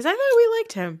do? Because I thought we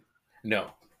liked him. No.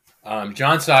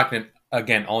 John Stockton,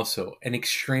 again, also an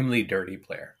extremely dirty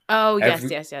player. Oh, yes.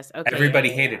 Okay. Everybody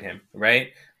hated him,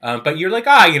 right? But you're like,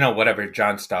 you know, whatever,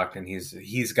 John Stockton,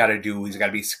 he's got to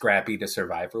be scrappy to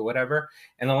survive or whatever.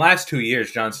 In the last 2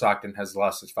 years, John Stockton has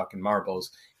lost his fucking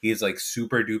marbles. He's like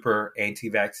super duper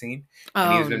anti-vaccine.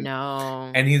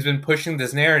 And he's been pushing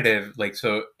this narrative. Like,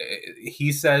 so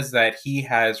he says that he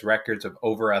has records of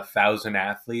over 1,000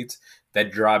 athletes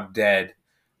that drop dead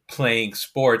playing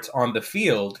sports on the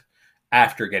field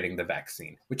after getting the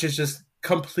vaccine, which is just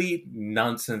complete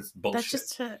nonsense bullshit. That's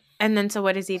just and then so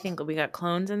what does he think? We got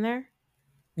clones in there?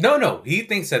 No. He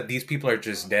thinks that these people are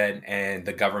just dead and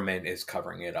the government is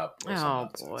covering it up. Oh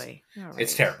boy. Right.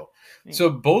 It's terrible. Right. So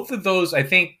both of those, I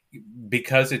think,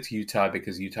 because it's Utah,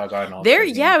 because Utah got an all.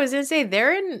 I was gonna say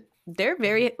they're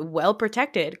very well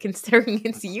protected considering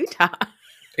it's Utah.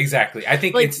 Exactly. I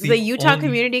think like it's the Utah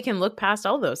community can look past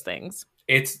all those things.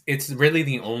 It's really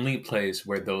the only place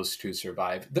where those two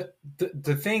survive.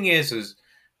 The thing is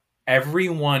every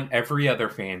other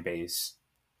fan base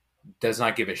does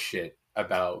not give a shit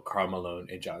about Karl Malone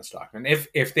and John Stockton.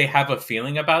 If they have a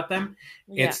feeling about them,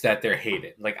 it's that they're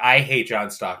hated. Like I hate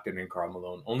John Stockton and Karl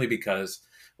Malone only because,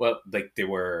 well, like they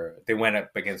went up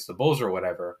against the Bulls or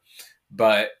whatever.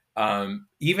 But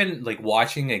even like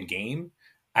watching a game,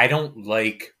 I don't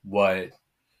like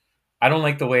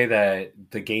the way that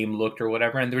the game looked or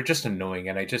whatever, and they're just annoying.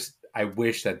 And I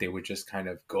wish that they would just kind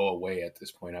of go away at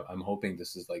this point. I'm hoping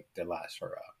this is like their last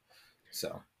hurrah.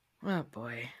 So. Oh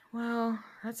boy. Well,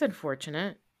 that's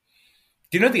unfortunate.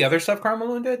 Do you know the other stuff Karl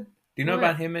Malone did? Do you know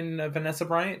about him and Vanessa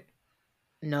Bryant?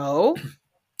 No.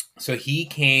 So he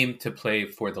came to play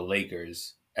for the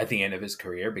Lakers at the end of his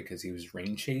career because he was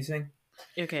ring chasing.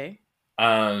 Okay.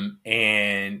 And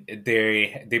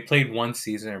they played one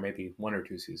season or maybe 1 or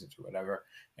 2 seasons or whatever,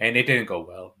 and it didn't go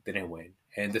well. They didn't win.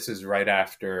 And this is right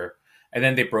after, and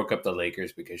then they broke up the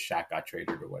Lakers because Shaq got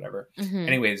traded or whatever. Mm-hmm.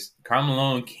 Anyways, Karl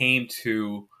Malone came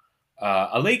to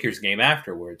a Lakers game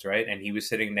afterwards, right? And he was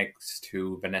sitting next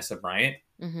to Vanessa Bryant,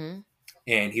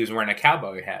 and he was wearing a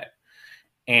cowboy hat.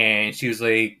 And she was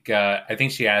like, I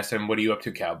think she asked him, "What are you up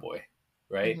to, cowboy?"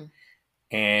 Right?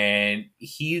 Mm-hmm. And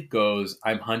he goes,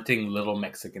 "I'm hunting little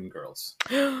Mexican girls."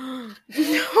 No.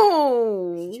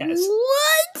 Yes.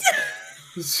 What?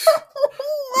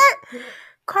 What?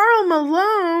 Carl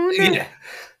Malone? Yeah.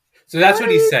 So that's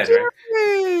what he said, right?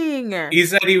 Doing? He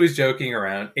said he was joking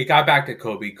around. It got back to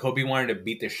Kobe. Kobe wanted to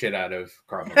beat the shit out of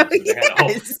Karl Malone.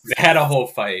 So they had a whole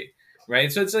fight, right?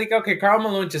 So it's like, okay, Karl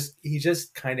Malone he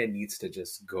just kind of needs to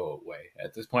just go away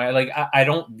at this point. Like, I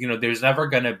don't, there's never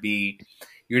gonna be,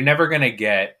 you're never gonna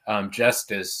get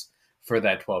justice for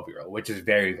that 12-year-old, which is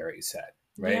very, very sad,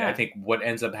 right? Yeah. I think what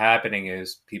ends up happening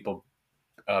is people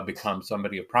become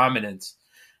somebody of prominence.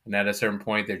 And at a certain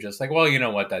point, they're just like, well, you know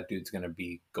what? That dude's going to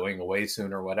be going away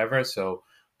soon or whatever. So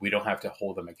we don't have to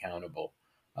hold them accountable.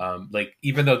 Like,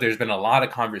 even though there's been a lot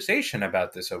of conversation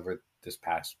about this over this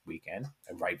past weekend,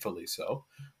 and rightfully so,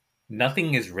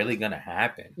 nothing is really going to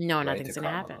happen. No, right, nothing's going to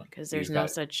happen because there's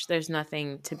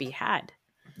nothing to be had.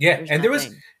 Yeah. There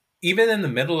was, even in the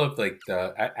middle of like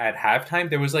at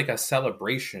halftime, there was like a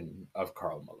celebration of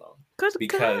Karl Malone. Good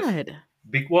God.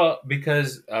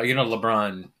 Because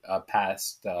LeBron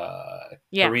passed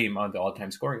Kareem on the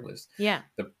all-time scoring list. Yeah.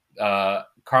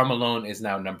 Karl Malone is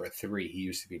now number 3. He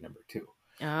used to be number 2.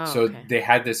 Oh, so okay. They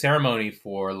had the ceremony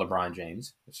for LeBron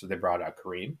James. So they brought out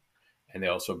Kareem, and they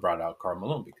also brought out Karl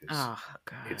Malone because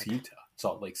it's Utah,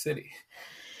 Salt Lake City.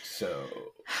 So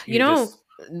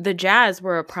the Jazz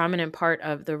were a prominent part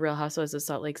of the Real Housewives of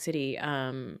Salt Lake City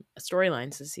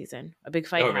storylines this season. A big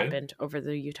fight happened over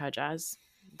the Utah Jazz.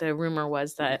 The rumor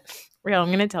was that, I'm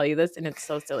going to tell you this, and it's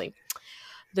so silly.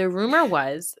 The rumor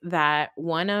was that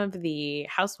one of the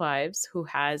housewives who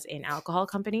has an alcohol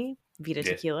company, Vita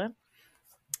Tequila,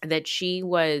 that she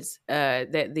was,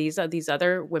 that these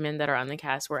other women that are on the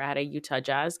cast were at a Utah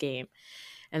Jazz game.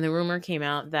 And the rumor came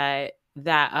out that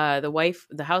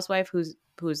the housewife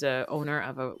who's a owner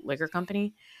of a liquor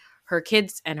company, her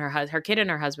kid and her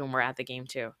husband were at the game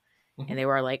too. Mm-hmm. And they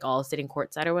were like all sitting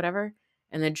courtside or whatever.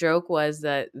 And the joke was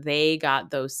that they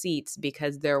got those seats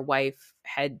because their wife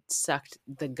had sucked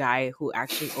the guy who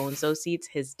actually owns those seats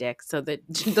his dick. So that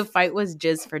the fight was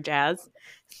just for Jazz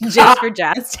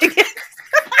tickets.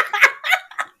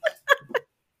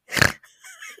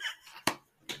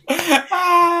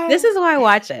 This is why I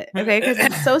watch it, okay? Because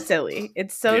it's so silly.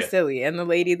 It's so silly. And the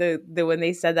lady, when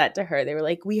they said that to her, they were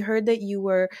like, "We heard that you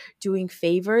were doing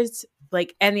favors."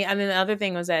 Like, and then the other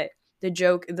thing was that the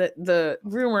joke, the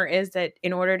rumor is that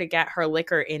in order to get her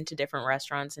liquor into different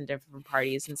restaurants and different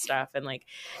parties and stuff and like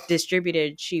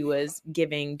distributed, she was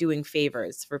doing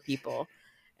favors for people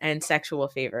and sexual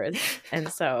favors. And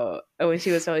so when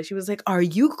she was like, "Are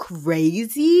you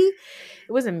crazy?"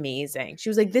 It was amazing. She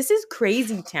was like, "This is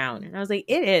crazy town." And I was like,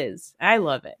 "It is. I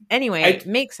love it." Anyway, it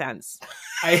makes sense.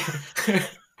 I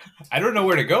don't know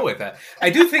where to go with that. I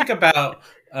do think about,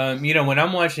 when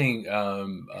I'm watching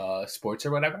sports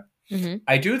or whatever, mm-hmm.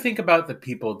 I do think about the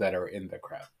people that are in the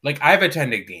crowd. Like, I've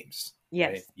attended games.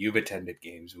 Yes. Right? You've attended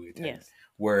games. We attend. Yes.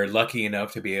 We're lucky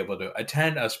enough to be able to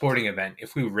attend a sporting event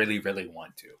if we really, really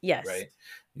want to. Yes. Right?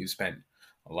 You spent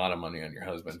a lot of money on your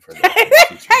husband for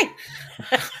that.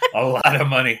 A lot of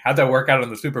money. How'd that work out on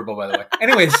the Super Bowl, by the way?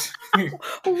 Anyways.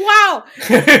 Wow.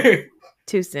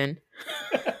 Too soon.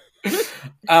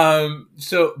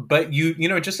 But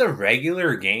just a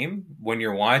regular game when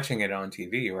you're watching it on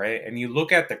TV, right? And you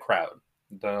look at the crowd,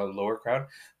 the lower crowd,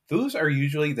 those are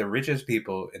usually the richest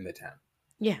people in the town.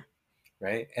 Yeah.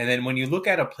 Right. And then when you look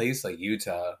at a place like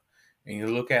Utah and you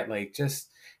look at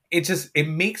it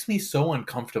makes me so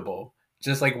uncomfortable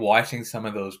just like watching some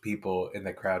of those people in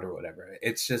the crowd or whatever.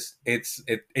 It's just, it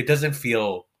doesn't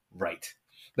feel right.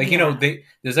 Like,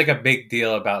 there's like a big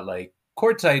deal about like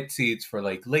courtside seats for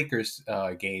like Lakers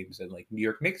games and like New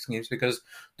York Knicks games because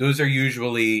those are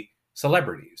usually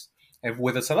celebrities. And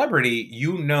with a celebrity,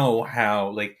 how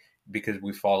like, because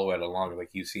we follow it along,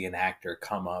 like you see an actor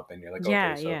come up and you're like,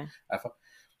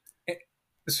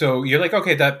 so you're like,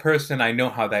 okay, that person, I know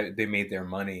how that they made their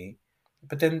money.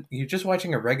 But then you're just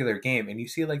watching a regular game and you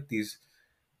see like these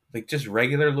like just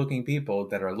regular looking people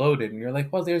that are loaded and you're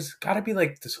like, well, there's got to be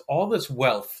like all this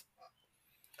wealth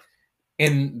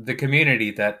in the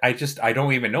community that I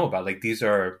don't even know about. Like, these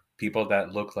are people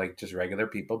that look like just regular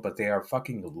people, but they are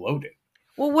fucking loaded.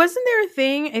 Well, wasn't there a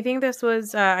thing? I think this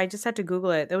was, I just had to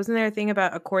Google it. Wasn't there a thing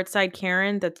about a courtside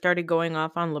Karen that started going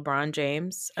off on LeBron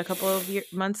James a couple of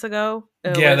months ago?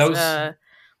 That was,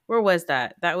 where was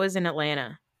that? That was in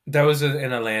Atlanta. That was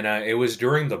in Atlanta. It was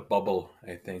during the bubble,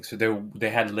 I think. So they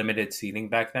had limited seating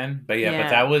back then. But but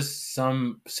that was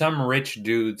some rich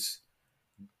dude's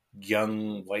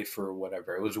young wife or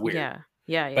whatever. It was weird.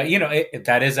 Yeah. But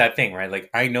that is that thing, right? Like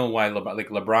I know why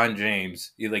LeBron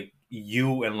James,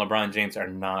 you and LeBron James are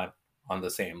not on the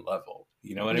same level.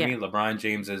 You know what I mean? LeBron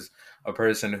James is a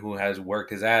person who has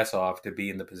worked his ass off to be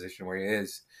in the position where he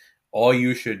is. All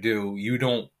you should do, you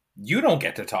don't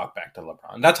get to talk back to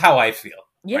LeBron. That's how I feel.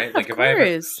 Yeah, right? Like of if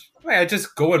course. I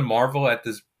just go and marvel at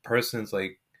this person's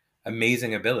like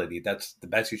amazing ability. That's the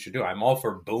best you should do. I'm all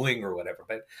for booing or whatever,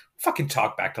 but fucking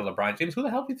talk back to LeBron James. Who the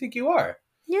hell do you think you are?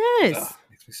 Yes. Ugh,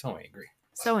 makes me so angry.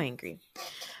 So angry.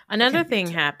 Another thing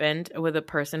happened with a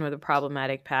person with a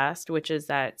problematic past, which is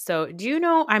that. So, do you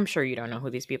know? I'm sure you don't know who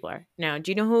these people are. Now,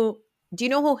 do you know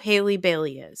who Haley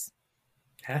Bailey is?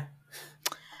 Huh?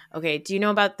 Okay. Do you know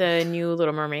about the new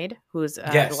Little Mermaid, who's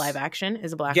the live action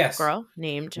is a black girl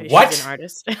named? What? She's an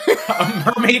artist.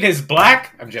 A mermaid is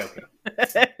black? I'm joking.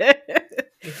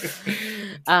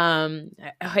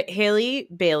 Haley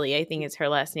Bailey, I think is her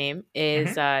last name,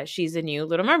 is she's a new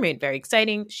Little Mermaid. Very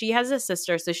exciting. She has a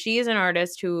sister, so she is an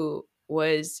artist who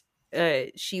was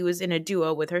she was in a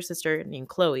duo with her sister named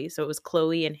Chloe. So it was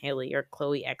Chloe and Haley, or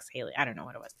Chloe X Haley. I don't know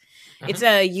what it was. It's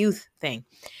a youth thing.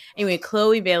 Anyway,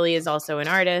 Chloe Bailey is also an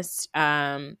artist.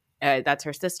 That's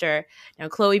her sister. Now,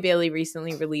 Chloe Bailey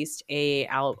recently released a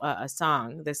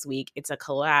song this week. It's a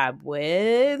collab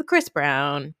with Chris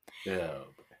Brown. Yeah.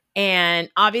 And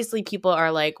obviously people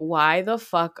are like, why the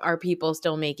fuck are people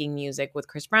still making music with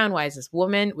Chris Brown? Why is this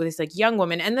woman, with this like young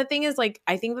woman? And the thing is, like,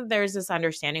 I think that there's this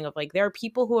understanding of like, there are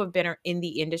people who have been in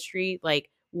the industry, like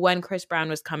when Chris Brown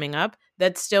was coming up,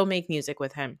 that still make music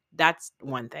with him. That's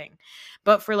one thing.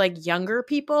 But for like younger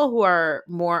people who are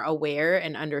more aware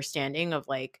and understanding of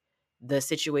like the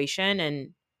situation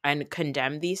and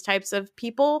condemn these types of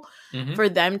people, for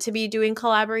them to be doing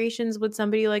collaborations with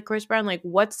somebody like Chris Brown, like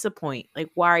what's the point?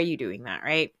 Like, why are you doing that?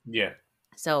 Right. Yeah.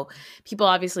 So people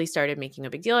obviously started making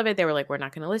a big deal of it. They were like, we're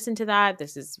not going to listen to that.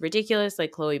 This is ridiculous.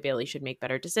 Like Chloe Bailey should make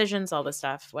better decisions, all this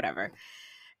stuff, whatever.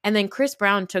 And then Chris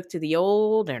Brown took to the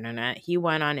old internet. He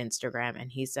went on Instagram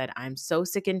and he said, I'm so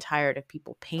sick and tired of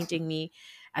people painting me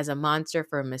as a monster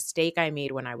for a mistake I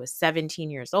made when I was 17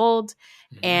 years old.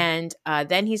 And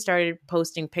then he started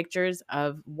posting pictures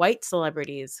of white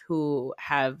celebrities who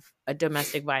have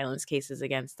domestic violence cases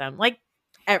against them. Like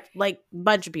a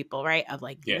bunch of people, right? Of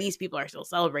like, these people are still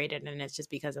celebrated and it's just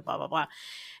because of blah, blah, blah.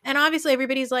 And obviously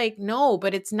everybody's like, no,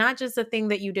 but it's not just a thing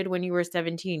that you did when you were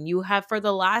 17. You have for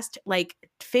the last like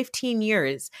 15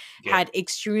 years had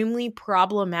extremely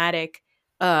problematic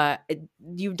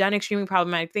you've done extremely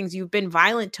problematic things. You've been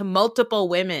violent to multiple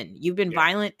women. You've been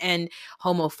violent and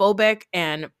homophobic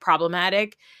and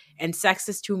problematic and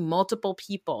sexist to multiple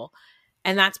people.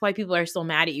 And that's why people are still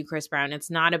mad at you, Chris Brown. It's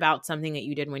not about something that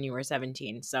you did when you were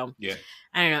 17. So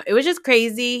I don't know. It was just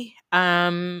crazy.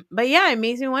 But yeah, it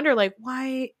makes me wonder, like,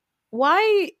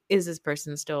 why is this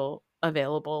person still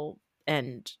available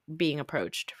and being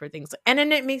approached for things? And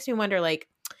then it makes me wonder, like,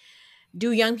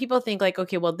 do young people think like,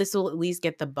 okay, well, this will at least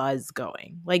get the buzz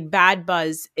going? Like bad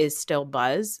buzz is still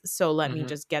buzz. So let me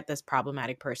just get this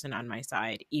problematic person on my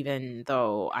side, even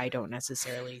though I don't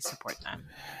necessarily support them.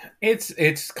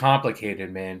 It's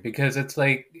complicated, man, because it's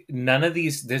like none of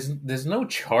these, there's no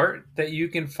chart that you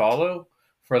can follow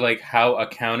for like how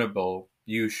accountable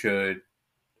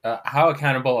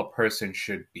a person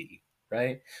should be.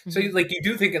 Right. So like, you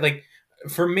do think like,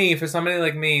 for somebody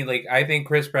like me, like I think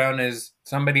Chris Brown is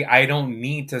somebody I don't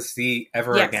need to see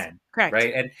ever again. Correct.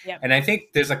 Right. And I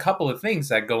think there's a couple of things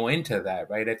that go into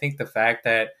that, right? I think the fact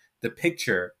that the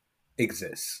picture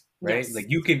exists, right?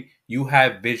 Like you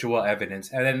have visual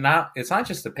evidence, and then it's not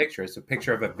just a picture, it's a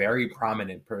picture of a very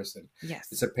prominent person. Yes.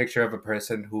 It's a picture of a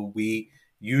person who we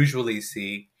usually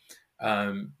see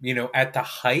at the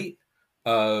height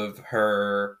of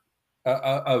her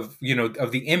of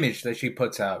the image that she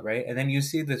puts out, right? And then you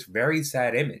see this very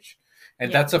sad image,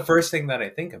 and that's the first thing that I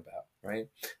think about, right?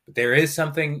 But there is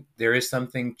something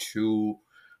to,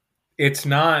 it's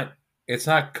not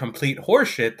complete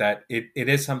horseshit that it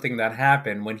is something that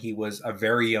happened when he was a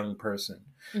very young person,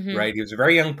 right? He was a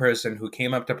very young person who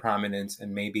came up to prominence,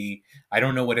 and maybe, I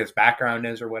don't know what his background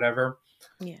is or whatever.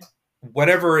 Yeah.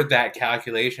 Whatever that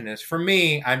calculation is, for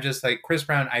me, I'm just like, Chris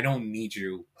Brown, I don't need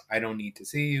you. I don't need to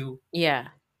see you. Yeah.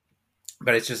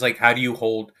 But it's just like, how do you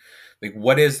hold, like,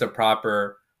 what is the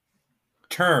proper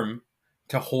term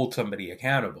to hold somebody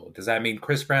accountable? Does that mean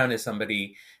Chris Brown is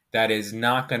somebody that is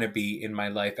not going to be in my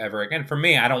life ever again? For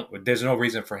me, there's no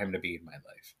reason for him to be in my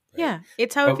life. Right? Yeah.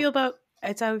 It's how I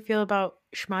feel about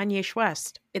Shmanya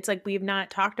West. It's like, we've not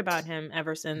talked about him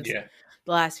ever since the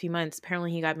last few months.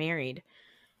 Apparently he got married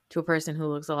to a person who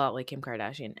looks a lot like Kim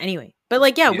Kardashian. Anyway, but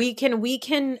like, we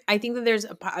can, I think that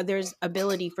there's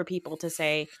ability for people to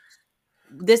say,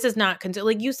 this is not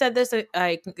like you said this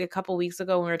a couple weeks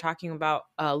ago when we were talking about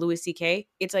Louis C.K.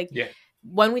 It's like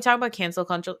when we talk about cancel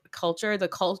culture,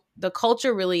 the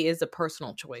culture really is a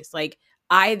personal choice. Like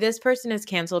this person is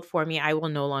canceled for me. I will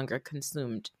no longer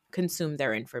consume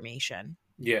their information.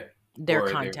 Yeah. Their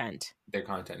content. Their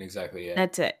content, exactly. Yeah.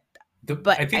 That's it.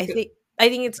 But I think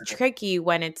it's tricky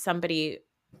when it's somebody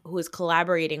who is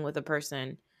collaborating with a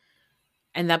person,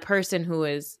 and that person who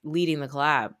is leading the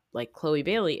collab, like Chloe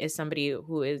Bailey, is somebody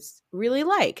who is really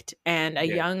liked and a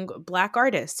young Black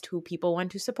artist who people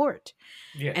want to support.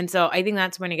 Yeah. And so I think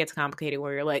that's when it gets complicated,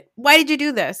 where you're like, why did you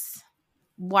do this?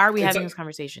 Why are we having this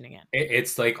conversation again?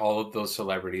 It's like all of those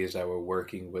celebrities that were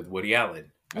working with Woody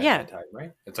Allen at that time,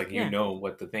 right? It's like, you know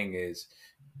what the thing is.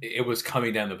 It was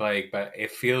coming down the pike, but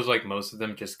it feels like most of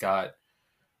them just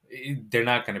they're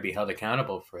not going to be held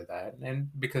accountable for that. And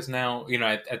because now, you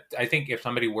know, I think if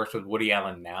somebody works with Woody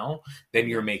Allen now, then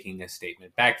you're making a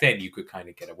statement. Back then, you could kind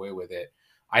of get away with it.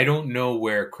 I don't know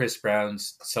where Chris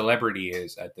Brown's celebrity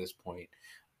is at this point.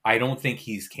 I don't think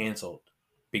he's canceled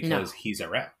because he's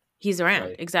around. He's around,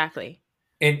 right? Exactly.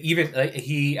 And even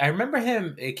I remember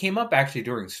him, it came up actually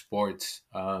during sports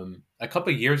a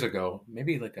couple of years ago,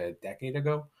 maybe like a decade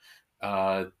ago.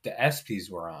 The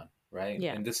ESPYs were on, right?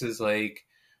 Yeah. And this is like,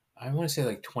 I want to say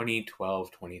like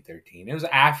 2012, 2013. It was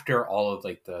after all of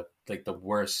like the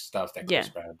worst stuff that Chris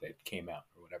Brown did came out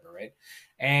or whatever, right?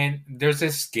 And there's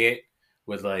this skit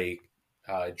with like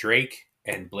Drake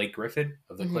and Blake Griffin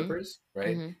of the Clippers,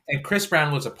 right? Mm-hmm. And Chris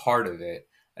Brown was a part of it.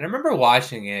 And I remember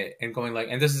watching it and going like,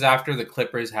 and this is after the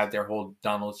Clippers had their whole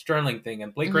Donald Sterling thing,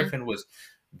 and Blake Griffin was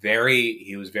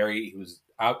he was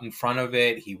out in front of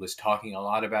it. He was talking a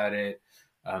lot about it.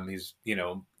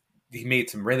 He made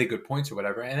some really good points or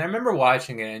whatever. And I remember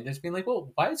watching it and just being like,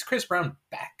 well, why is Chris Brown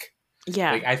back?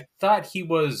 Yeah. Like, I thought he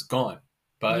was gone.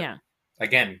 But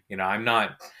again, you know, I'm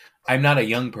not a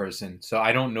young person, so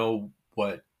I don't know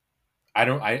I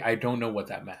don't know what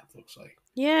that math looks like.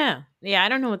 Yeah. Yeah, I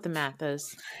don't know what the math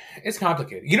is. It's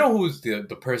complicated. You know who's the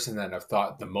person that I've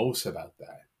thought the most about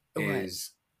that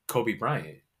is Kobe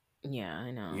Bryant. Yeah,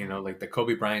 I know. You know, like the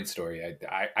Kobe Bryant story.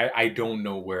 I don't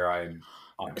know where I'm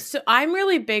on it. So I'm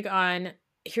really big on,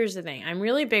 here's the thing. I'm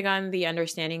really big on the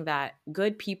understanding that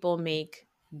good people make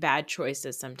bad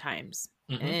choices sometimes.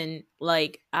 Mm-hmm. And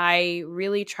like, I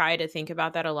really try to think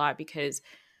about that a lot, because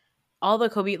all the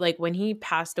Kobe, like when he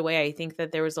passed away, I think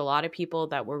that there was a lot of people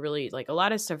that were really, like a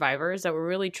lot of survivors that were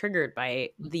really triggered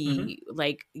by the,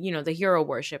 like, you know, the hero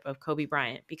worship of Kobe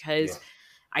Bryant, because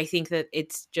I think that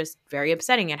it's just very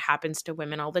upsetting. It happens to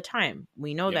women all the time.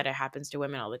 We know that it happens to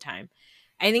women all the time.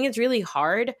 I think it's really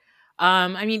hard.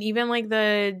 I mean, even like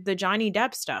the Johnny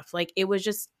Depp stuff, like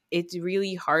it's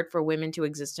really hard for women to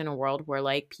exist in a world where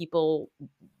like people,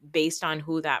 based on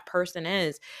who that person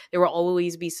is, there will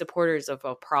always be supporters of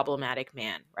a problematic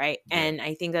man, right? Yeah. And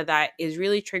I think that is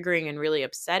really triggering and really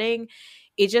upsetting.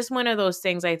 It's just one of those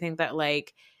things, I think, that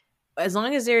like, as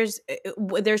long as there's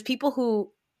people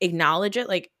who acknowledge it,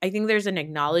 like I think there's an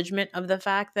acknowledgement of the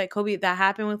fact that that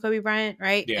happened with Kobe Bryant,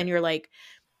 right? Yeah. And you're like,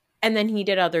 and then he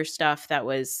did other stuff that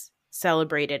was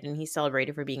celebrated, and he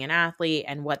celebrated for being an athlete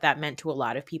and what that meant to a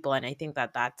lot of people. And I think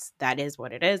that is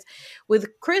what it is. With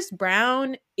Chris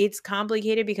Brown, it's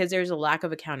complicated because there's a lack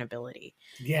of accountability.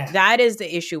 Yeah. That is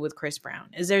the issue with Chris Brown,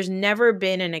 is there's never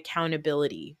been an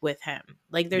accountability with him.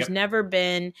 Like there's never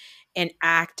been an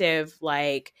active,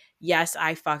 like, yes,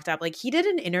 I fucked up. Like he did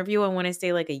an interview, I want to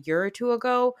say like a year or two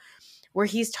ago, where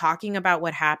he's talking about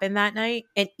what happened that night.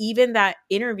 And even that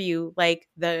interview, like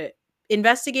the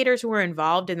investigators who were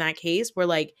involved in that case were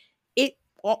like,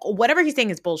 whatever he's saying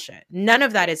is bullshit. None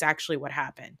of that is actually what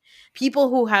happened. People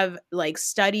who have like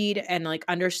studied and like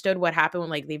understood what happened, when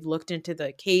like they've looked into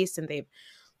the case and they've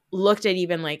looked at,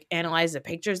 even like analyzed the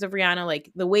pictures of Rihanna,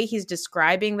 like the way he's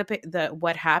describing the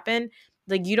what happened,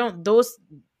 like you don't,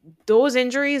 those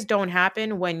injuries don't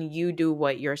happen when you do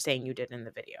what you're saying you did in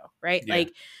the video, right? Yeah.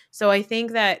 Like, so I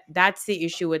think that's the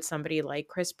issue with somebody like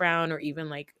Chris Brown, or even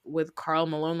like with Karl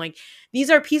Malone. Like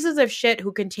these are pieces of shit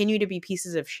who continue to be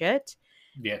pieces of shit.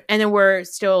 Yeah. And then we're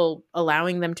still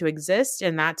allowing them to exist.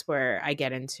 And that's where I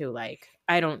get into like,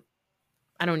 I don't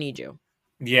need you.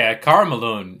 Yeah, Karl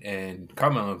Malone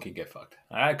can get fucked.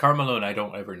 Karl Malone, I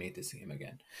don't ever need to see him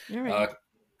again. All right.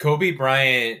 Kobe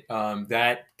Bryant,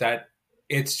 that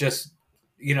it's just,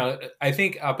 you know, I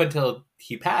think up until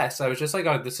he passed, I was just like,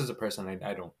 oh, this is a person I'm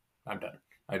done.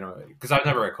 I don't, because I'm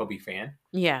never a Kobe fan.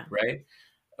 Yeah. Right.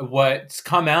 What's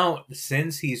come out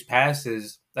since he's passed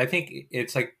is, I think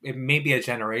it's like, it may be a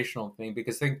generational thing,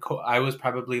 because I was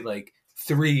probably like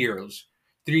 3 years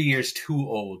too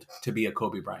old to be a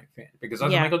Kobe Bryant fan, because I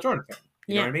was a Michael Jordan fan.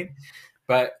 You know what I mean?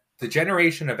 But the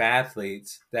generation of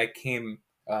athletes that came,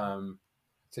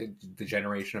 the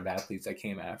generation of athletes that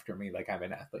came after me, like I'm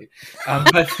an athlete,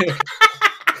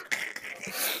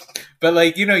 but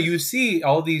like, you know, you see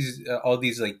all these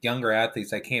like younger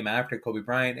athletes that came after Kobe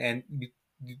Bryant, and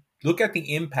you look at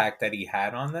the impact that he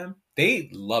had on them. They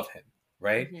love him,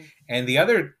 right? Mm-hmm. And the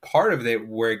other part of it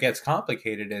where it gets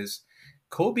complicated is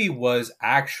Kobe was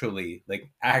actually like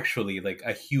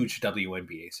a huge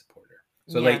WNBA supporter.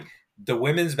 So like the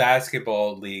women's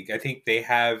basketball league, I think they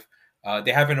have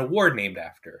an award named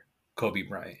after Kobe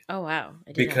Bryant. Oh wow!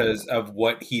 Because of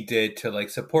what he did to like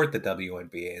support the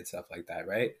WNBA and stuff like that,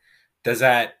 right?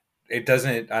 It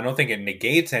doesn't. I don't think it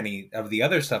negates any of the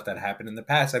other stuff that happened in the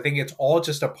past. I think it's all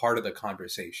just a part of the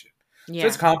conversation. Yeah. So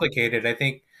it's complicated. I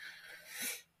think.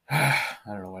 I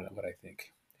don't know what I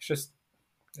think.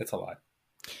 It's a lot.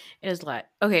 It is a lot.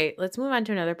 Okay, let's move on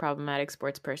to another problematic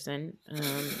sports person,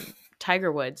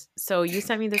 Tiger Woods. So you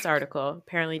sent me this article.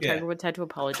 Apparently, Tiger Woods had to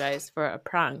apologize for a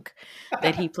prank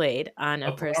that he played on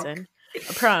a person.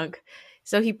 A prank.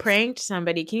 So he pranked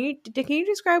somebody. Can you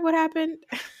describe what happened?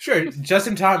 Sure.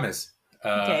 Justin Thomas.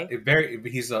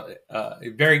 He's a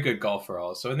very good golfer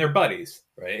also, and they're buddies,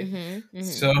 right? Mm-hmm, mm-hmm.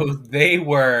 So they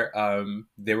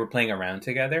were playing around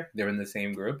together. They were in the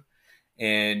same group,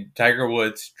 and Tiger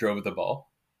Woods drove the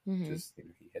ball. Mm-hmm.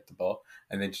 He hit the ball,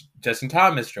 and then Justin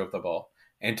Thomas drove the ball,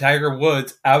 and Tiger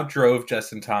Woods outdrove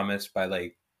Justin Thomas by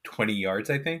like 20 yards,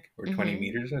 I think, or 20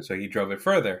 meters. So he drove it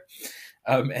further.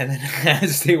 And then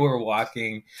as they were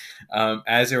walking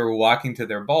to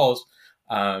their balls,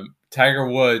 Tiger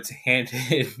Woods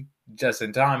handed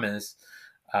Justin Thomas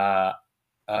a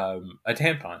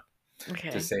tampon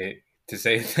to say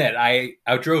that I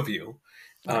outdrove you.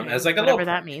 As like whatever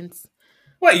that means.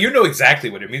 Well, you know exactly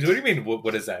what it means. What do you mean?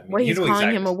 What does that mean? Well, he's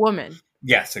calling him a woman.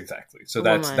 Yes, exactly. So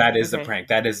that is the prank.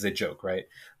 That is the joke, right?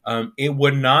 It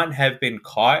would not have been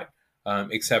caught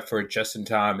except for Justin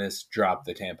Thomas dropped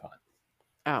the tampon.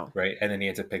 Oh. Right. And then he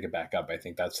had to pick it back up. I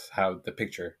think that's how the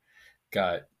picture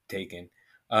got taken.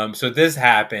 So this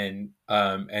happened.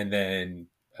 And then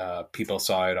people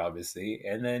saw it, obviously.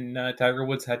 And then Tiger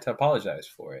Woods had to apologize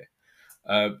for it.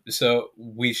 So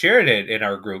we shared it in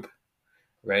our group.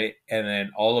 Right. And then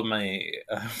all of my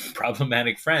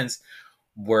problematic friends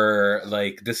were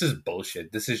like, this is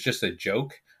bullshit. This is just a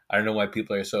joke. I don't know why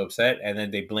people are so upset. And then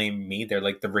they blame me. They're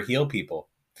like, the Raheel people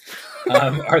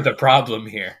are the problem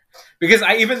here. Because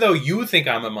even though you think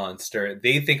I'm a monster,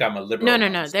 they think I'm a liberal. No.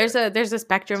 Monster. There's a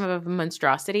spectrum of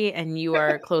monstrosity, and you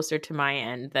are closer to my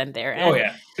end than their end. Oh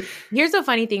yeah. Here's the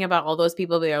funny thing about all those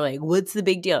people. They are like, "What's the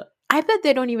big deal?" I bet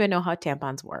they don't even know how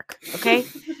tampons work. Okay,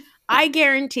 I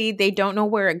guarantee they don't know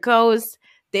where it goes.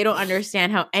 They don't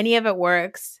understand how any of it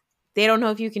works. They don't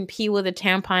know if you can pee with a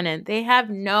tampon in. They have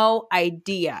no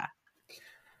idea.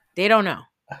 They don't know.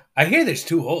 I hear there's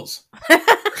 2 holes.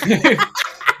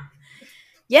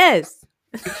 Yes.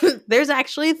 There's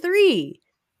actually 3.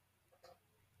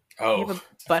 Oh. You have a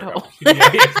butthole.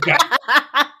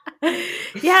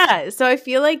 Yeah. So I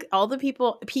feel like all the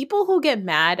people who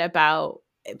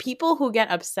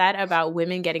get upset about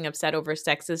women getting upset over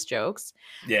sexist jokes,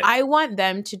 I want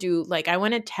them to do, like, I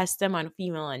want to test them on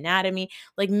female anatomy.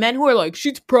 Like, men who are like,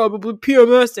 she's probably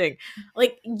PMSing.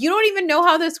 Like, you don't even know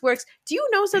how this works. Do you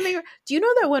know something? Do you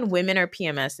know that when women are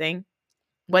PMSing,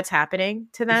 what's happening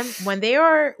to them? When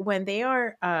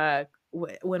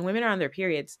women are on their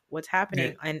periods, what's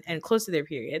happening and close to their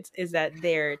periods is that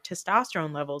their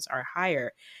testosterone levels are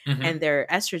higher and their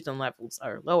estrogen levels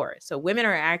are lower. So women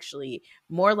are actually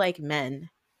more like men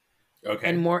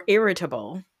and more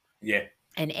irritable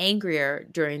and angrier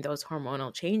during those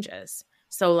hormonal changes.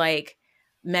 So like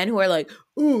men who are like,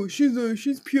 oh, she's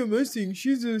PMSing,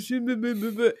 she's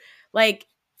like,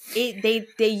 they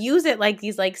use it like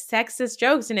these like sexist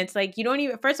jokes, and it's like,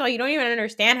 first of all, you don't even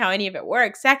understand how any of it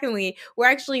works. Secondly,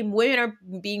 women are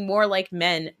being more like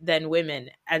men than women,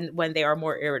 and when they are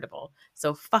more irritable.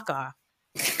 So fuck off,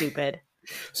 stupid.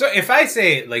 So if I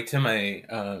say like to my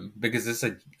because this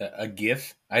is a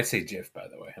GIF, I say GIF, by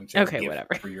the way. I'm saying okay, GIF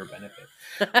whatever for your benefit.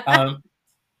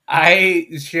 I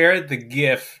shared the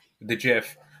GIF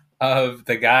of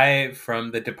the guy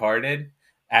from The Departed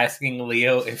asking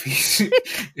Leo if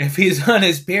he's on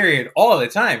his period all the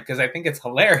time, because I think it's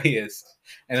hilarious.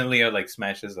 And then Leo like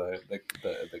smashes the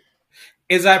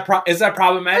is that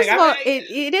problematic? First of all,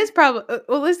 it is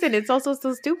well, listen, it's also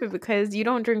so stupid because you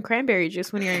don't drink cranberry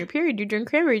juice when you're on your period. You drink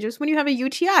cranberry juice when you have a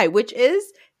UTI, which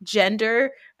is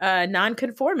gender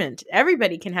non-conformant.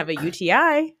 Everybody can have a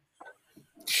UTI.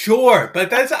 Sure, but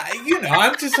that's,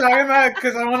 I'm just talking about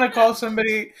because I want to call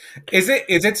somebody. Is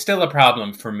it still a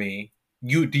problem for me?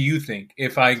 Do you think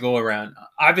if I go around,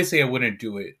 obviously I wouldn't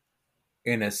do it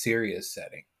in a serious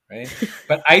setting, right?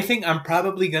 But I think I'm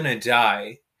probably gonna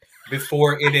die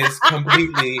before it is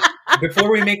completely,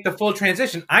 before we make the full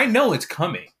transition. I know it's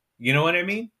coming. You know what I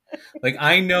mean? Like,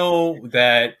 I know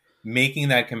that making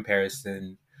that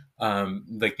comparison,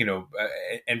 like, you know,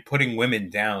 and putting women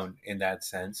down in that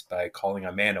sense by calling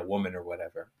a man a woman or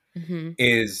whatever,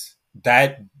 is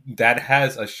that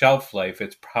has a shelf life.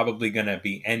 It's probably going to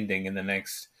be ending in the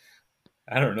next,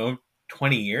 I don't know,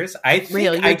 20 years. I think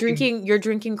Real, you're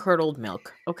drinking curdled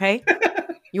milk, okay?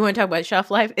 You want to talk about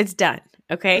shelf life? It's done,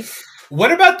 okay?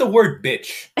 What about the word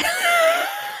bitch?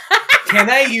 Can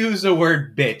I use the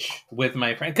word bitch with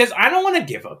my friend? Because I don't want to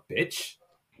give up bitch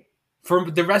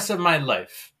for the rest of my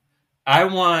life. I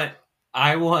want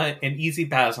an easy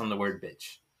pass on the word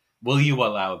bitch. Will you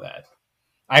allow that?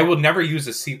 I will never use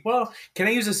a C. Well, can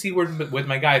I use a C word with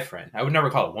my guy friend? I would never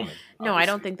call a woman. No, I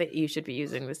don't think that you should be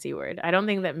using the C word. I don't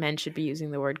think that men should be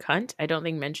using the word cunt. I don't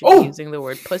think men should be using the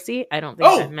word pussy. I don't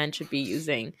think that men should be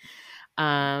using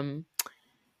the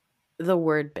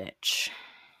word bitch.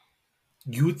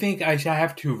 You think I should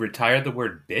have to retire the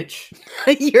word bitch?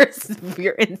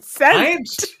 You're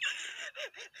incensed.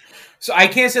 So I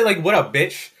can't say, like, what up,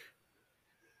 bitch?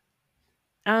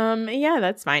 Yeah,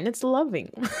 that's fine. It's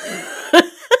loving.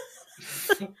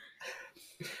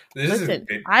 Listen,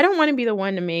 I don't want to be the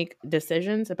one to make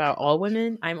decisions about all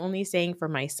women. I'm only saying for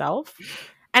myself.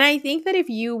 And I think that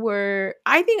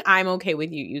I think I'm okay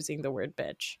with you using the word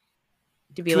bitch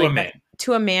to a man.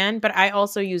 To a man, but I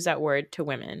also use that word to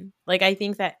women. Like, I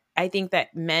think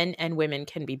that men and women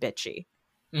can be bitchy.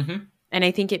 Mm-hmm. And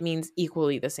I think it means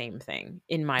equally the same thing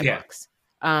in my books.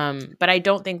 But I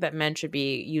don't think that men should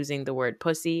be using the word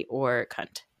pussy or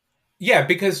cunt. Yeah,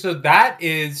 because so that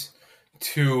is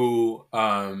to,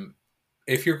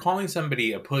 if you're calling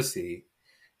somebody a pussy,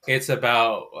 it's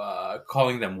about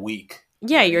calling them weak.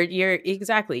 Yeah, right?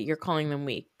 You're calling them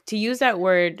weak. To use that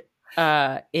word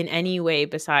in any way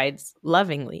besides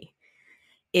lovingly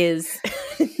is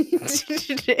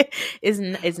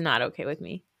not okay with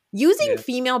me. Using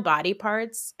female body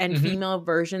parts and female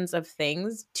versions of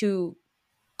things to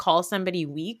call somebody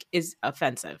weak is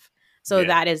offensive. So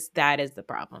that is the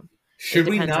problem. Should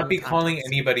we not be calling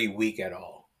anybody weak at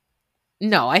all?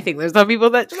 No, I think there's some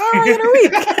people that are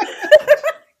weak.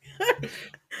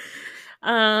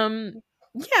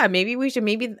 Yeah, maybe we should.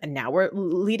 Maybe now we're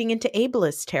leading into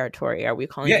ableist territory. Are we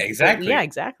calling? Yeah, exactly. Yeah,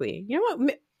 exactly. You know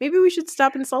what? Maybe we should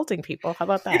stop insulting people. How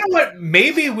about that? You know what?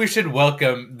 Maybe we should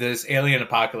welcome this alien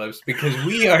apocalypse because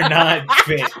we are not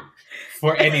fit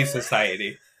for any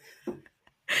society.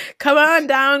 Come on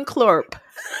down, Clorp.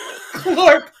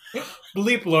 Clorp.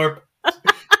 Bleep Lorp.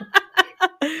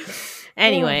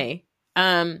 Anyway,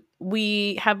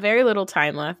 we have very little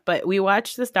time left, but we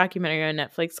watched this documentary on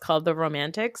Netflix called The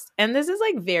Romantics, and this is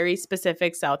like very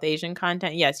specific South Asian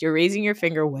content. Yes, you're raising your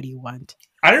finger. What do you want?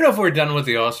 I don't know if we're done with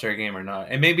the All-Star game or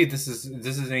not, and maybe this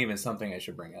isn't even something I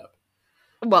should bring up.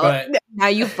 Well, now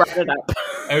you've brought it up.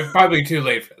 It's probably too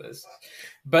late for this.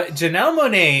 But Janelle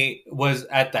Monáe was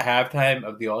at the halftime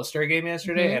of the All-Star game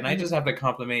yesterday, and I just have to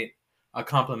compliment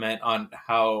on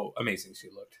how amazing she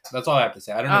looked. That's all I have to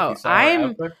say. I don't know if you saw her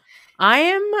outfit. I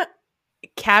am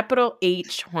capital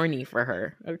H horny for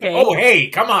her. Okay. Oh, hey,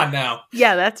 come on now.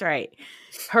 Yeah, that's right.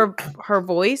 Her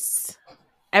voice,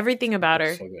 everything about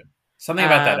her. So good. Something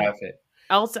about that outfit.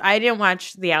 Also, I didn't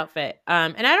watch the outfit.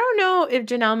 And I don't know if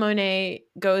Janelle Monáe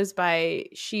goes by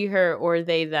she, her, or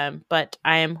they, them, but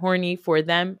I am horny for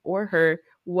them or her,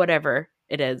 whatever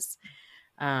it is.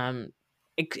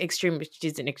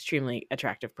 She's an extremely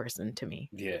attractive person to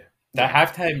me. Yeah. The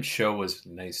halftime show was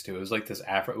nice too. It was like this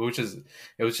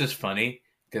it was just funny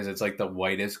because it's like the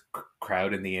whitest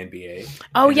crowd in the NBA.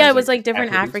 Oh yeah, it was like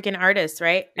different African artists,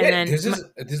 right? Yeah, and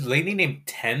then this lady named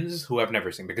Thames who I've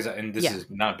never seen is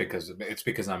not because it's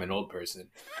because I'm an old person.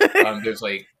 There's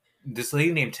like this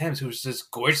lady named Thames who was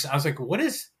just gorgeous. I was like,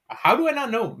 how do I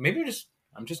not know? Maybe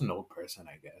I'm just an old person,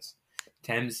 I guess.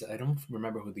 Thames, I don't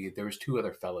remember there was two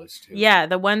other fellas too. Yeah,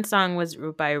 the one song was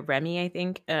by Remy, I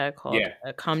think, called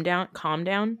Calm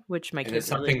Down, which my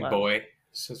kids really love. Boy.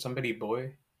 So somebody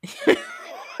boy. Boy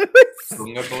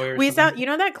or something? You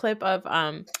know that clip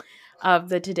of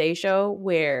the Today Show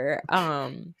where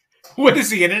what is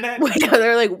the internet?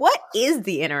 They're like, what is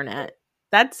the internet?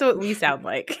 That's what we sound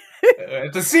like.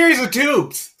 It's a series of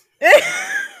tubes.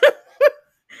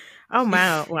 Oh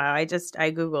wow! I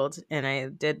Googled and I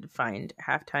did find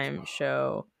halftime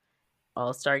show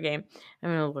All-Star game. I'm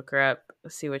gonna look her up,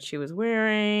 see what she was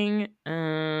wearing.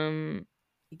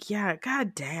 Yeah,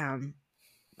 goddamn,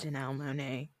 Janelle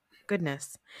Monáe.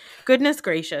 Goodness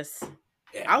gracious!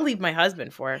 Yeah. I'll leave my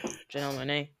husband for Janelle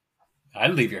Monáe.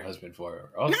 I'd leave your husband for her.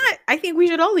 Also. Not, I think we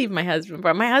should all leave my husband for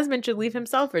her. My husband should leave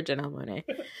himself for Janelle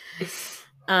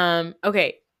Monáe.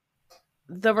 Okay.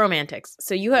 The Romantics.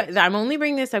 So I'm only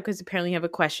bringing this up because apparently you have a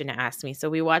question to ask me. So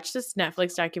we watched this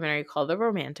Netflix documentary called The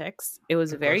Romantics. It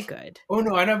was very good. Oh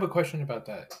no, I don't have a question about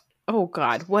that. Oh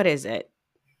God, what is it?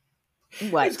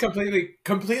 What? It's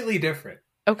completely different.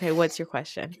 Okay, what's your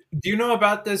question? Do you know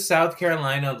about this South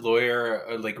Carolina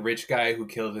lawyer, like rich guy who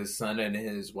killed his son and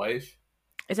his wife?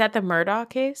 Is that the Murdaugh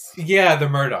case? Yeah, the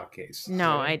Murdaugh case.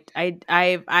 No,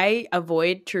 I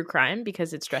avoid true crime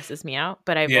because it stresses me out,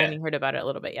 but I've only heard about it a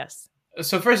little bit. Yes.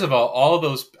 So first of all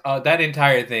those that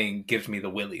entire thing gives me the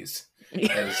willies.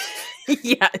 Yes.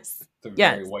 The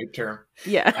very white term.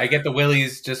 Yeah. I get the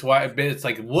willies just why it's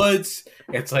like woods.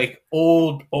 It's like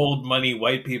old money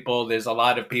white people. There's a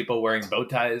lot of people wearing bow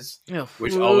ties,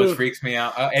 which always freaks me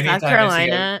out. Anytime South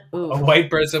Carolina, I see a white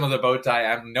person with a bow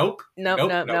tie, I'm nope.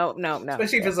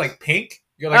 Especially if it's like pink.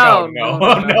 You're like,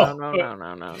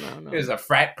 no. There's a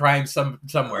frat crime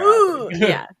somewhere.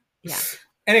 Yeah.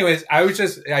 Anyways, I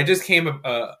just came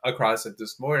across it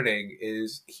this morning.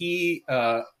 Is he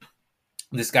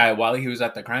this guy, while he was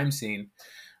at the crime scene,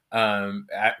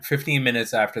 at 15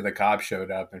 minutes after the cops showed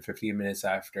up and 15 minutes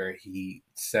after he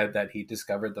said that he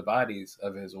discovered the bodies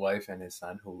of his wife and his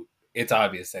son, who it's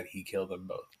obvious that he killed them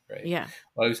both, right? Yeah.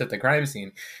 While he was at the crime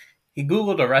scene, he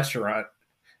Googled a restaurant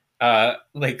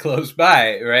like close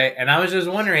by, right? And I was just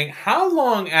wondering, how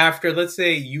long after, let's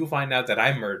say you find out that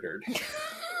I'm murdered,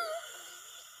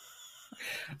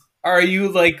 are you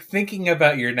like thinking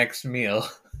about your next meal?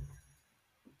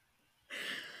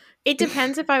 It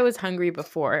depends if I was hungry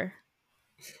before.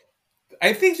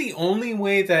 I think the only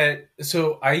way that...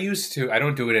 So I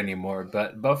don't do it anymore,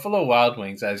 but Buffalo Wild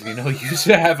Wings, as you know, used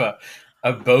to have a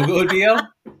BOGO deal.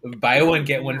 Buy one,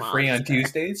 get one free on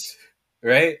Tuesdays.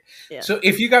 Right? Yeah. So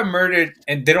if you got murdered,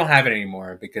 and they don't have it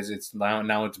anymore because it's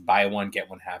now it's buy one,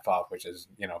 get one half off, which is,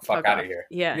 fuck out of here.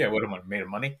 Yeah. Yeah, what am I made of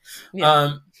money?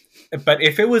 Yeah. But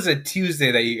if it was a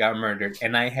Tuesday that you got murdered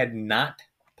and I had not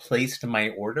placed my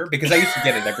order, because I used to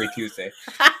get it every Tuesday,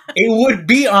 it would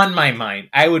be on my mind.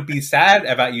 I would be sad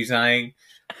about you dying,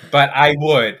 but I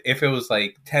would, if it was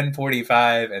like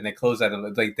 10:45 and they close at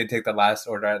like they take the last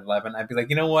order at 11, I'd be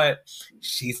like, you know what?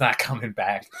 She's not coming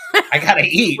back. I gotta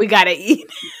eat. We gotta eat.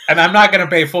 And I'm not gonna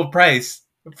pay full price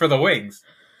for the wings.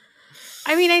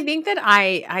 I mean, I think that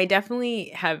I definitely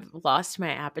have lost my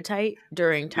appetite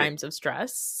during times of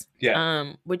stress.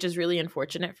 Yeah. Which is really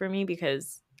unfortunate for me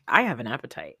because I have an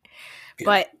appetite. Yeah.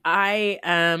 But I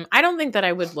don't think that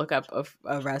I would look up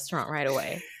a restaurant right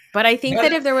away. But I think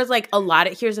that if there was like a lot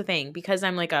of, here's the thing, because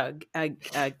I'm like a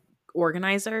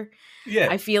organizer. Yeah.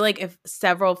 I feel like if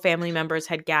several family members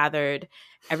had gathered,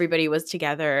 everybody was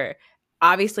together,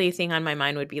 obviously a thing on my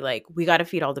mind would be like, we got to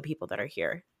feed all the people that are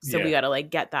here. So we got to like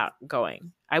get that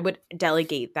going. I would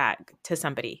delegate that to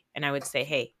somebody and I would say,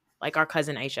 hey, like our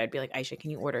cousin Aisha, I'd be like, Aisha,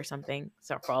 can you order something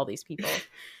for all these people?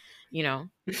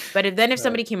 But if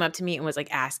somebody came up to me and was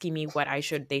like asking me what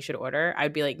they should order,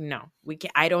 I'd be like, no, we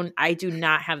can't. I do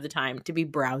not have the time to be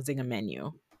browsing a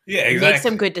menu. Yeah, exactly. Make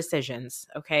some good decisions.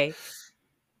 Okay.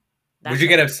 Would you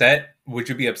get upset? Would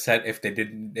you be upset if they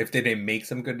didn't make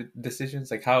some good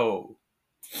decisions? Like how?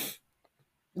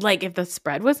 Like if the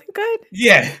spread wasn't good?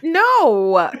 Yeah.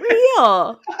 No,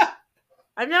 real.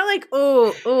 I'm not like,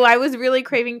 oh, I was really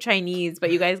craving Chinese,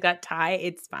 but you guys got Thai.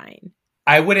 It's fine.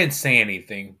 I wouldn't say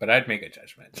anything, but I'd make a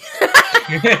judgment.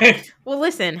 Well,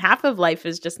 listen, half of life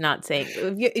is just not saying.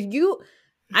 If you,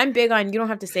 I'm big on you don't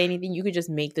have to say anything. You could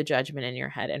just make the judgment in your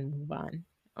head and move on.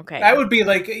 Okay. I would be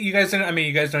like, you guys didn't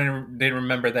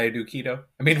remember that I do keto.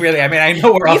 I mean, really, I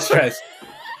know we're all stressed.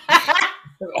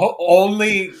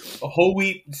 Only whole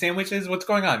wheat sandwiches? What's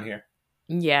going on here?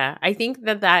 Yeah, I think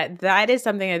that is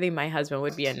something I think my husband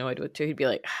would be annoyed with too. He'd be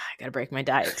like, I gotta break my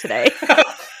diet today.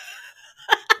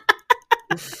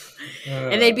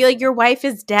 And they'd be like, your wife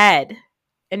is dead.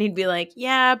 And he'd be like,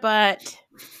 yeah, but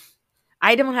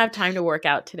I don't have time to work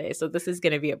out today. So this is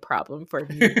going to be a problem for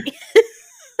me.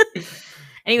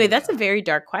 Anyway, that's a very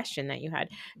dark question that you had.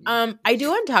 I do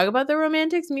want to talk about the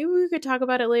Romantics. Maybe we could talk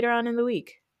about it later on in the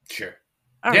week. Sure.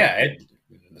 All yeah, right.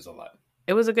 There's a lot.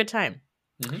 It was a good time.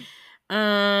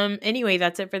 Mm-hmm. Anyway,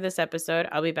 that's it for this episode.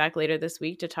 I'll be back later this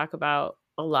week to talk about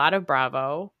a lot of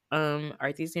Bravo.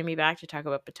 Artie's gonna be back to talk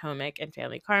about Potomac and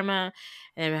Family Karma,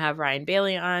 and then we have Ryan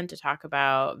Bailey on to talk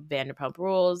about Vanderpump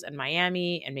Rules and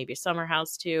Miami and maybe Summer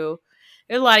House too.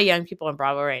 There's a lot of young people on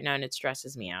Bravo right now and it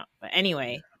stresses me out. But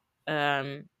anyway,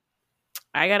 I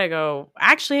gotta go.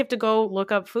 I actually have to go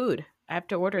look up food. I have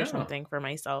to order something for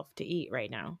myself to eat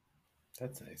right now.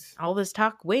 That's nice. All this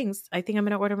talk wings. I think I'm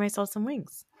gonna order myself some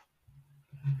wings.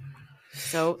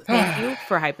 So thank you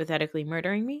for hypothetically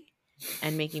murdering me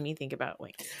and making me think about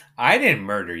wings. I didn't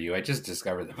murder you. I just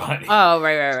discovered the body. Oh,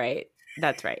 right.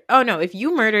 That's right. Oh, no. If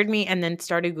you murdered me and then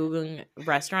started Googling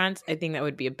restaurants, I think that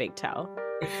would be a big tell.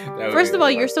 First of all,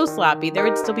 you're so sloppy. There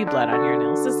would still be blood on your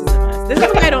nails. This is a mess. This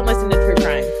is why I don't listen to true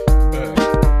crime.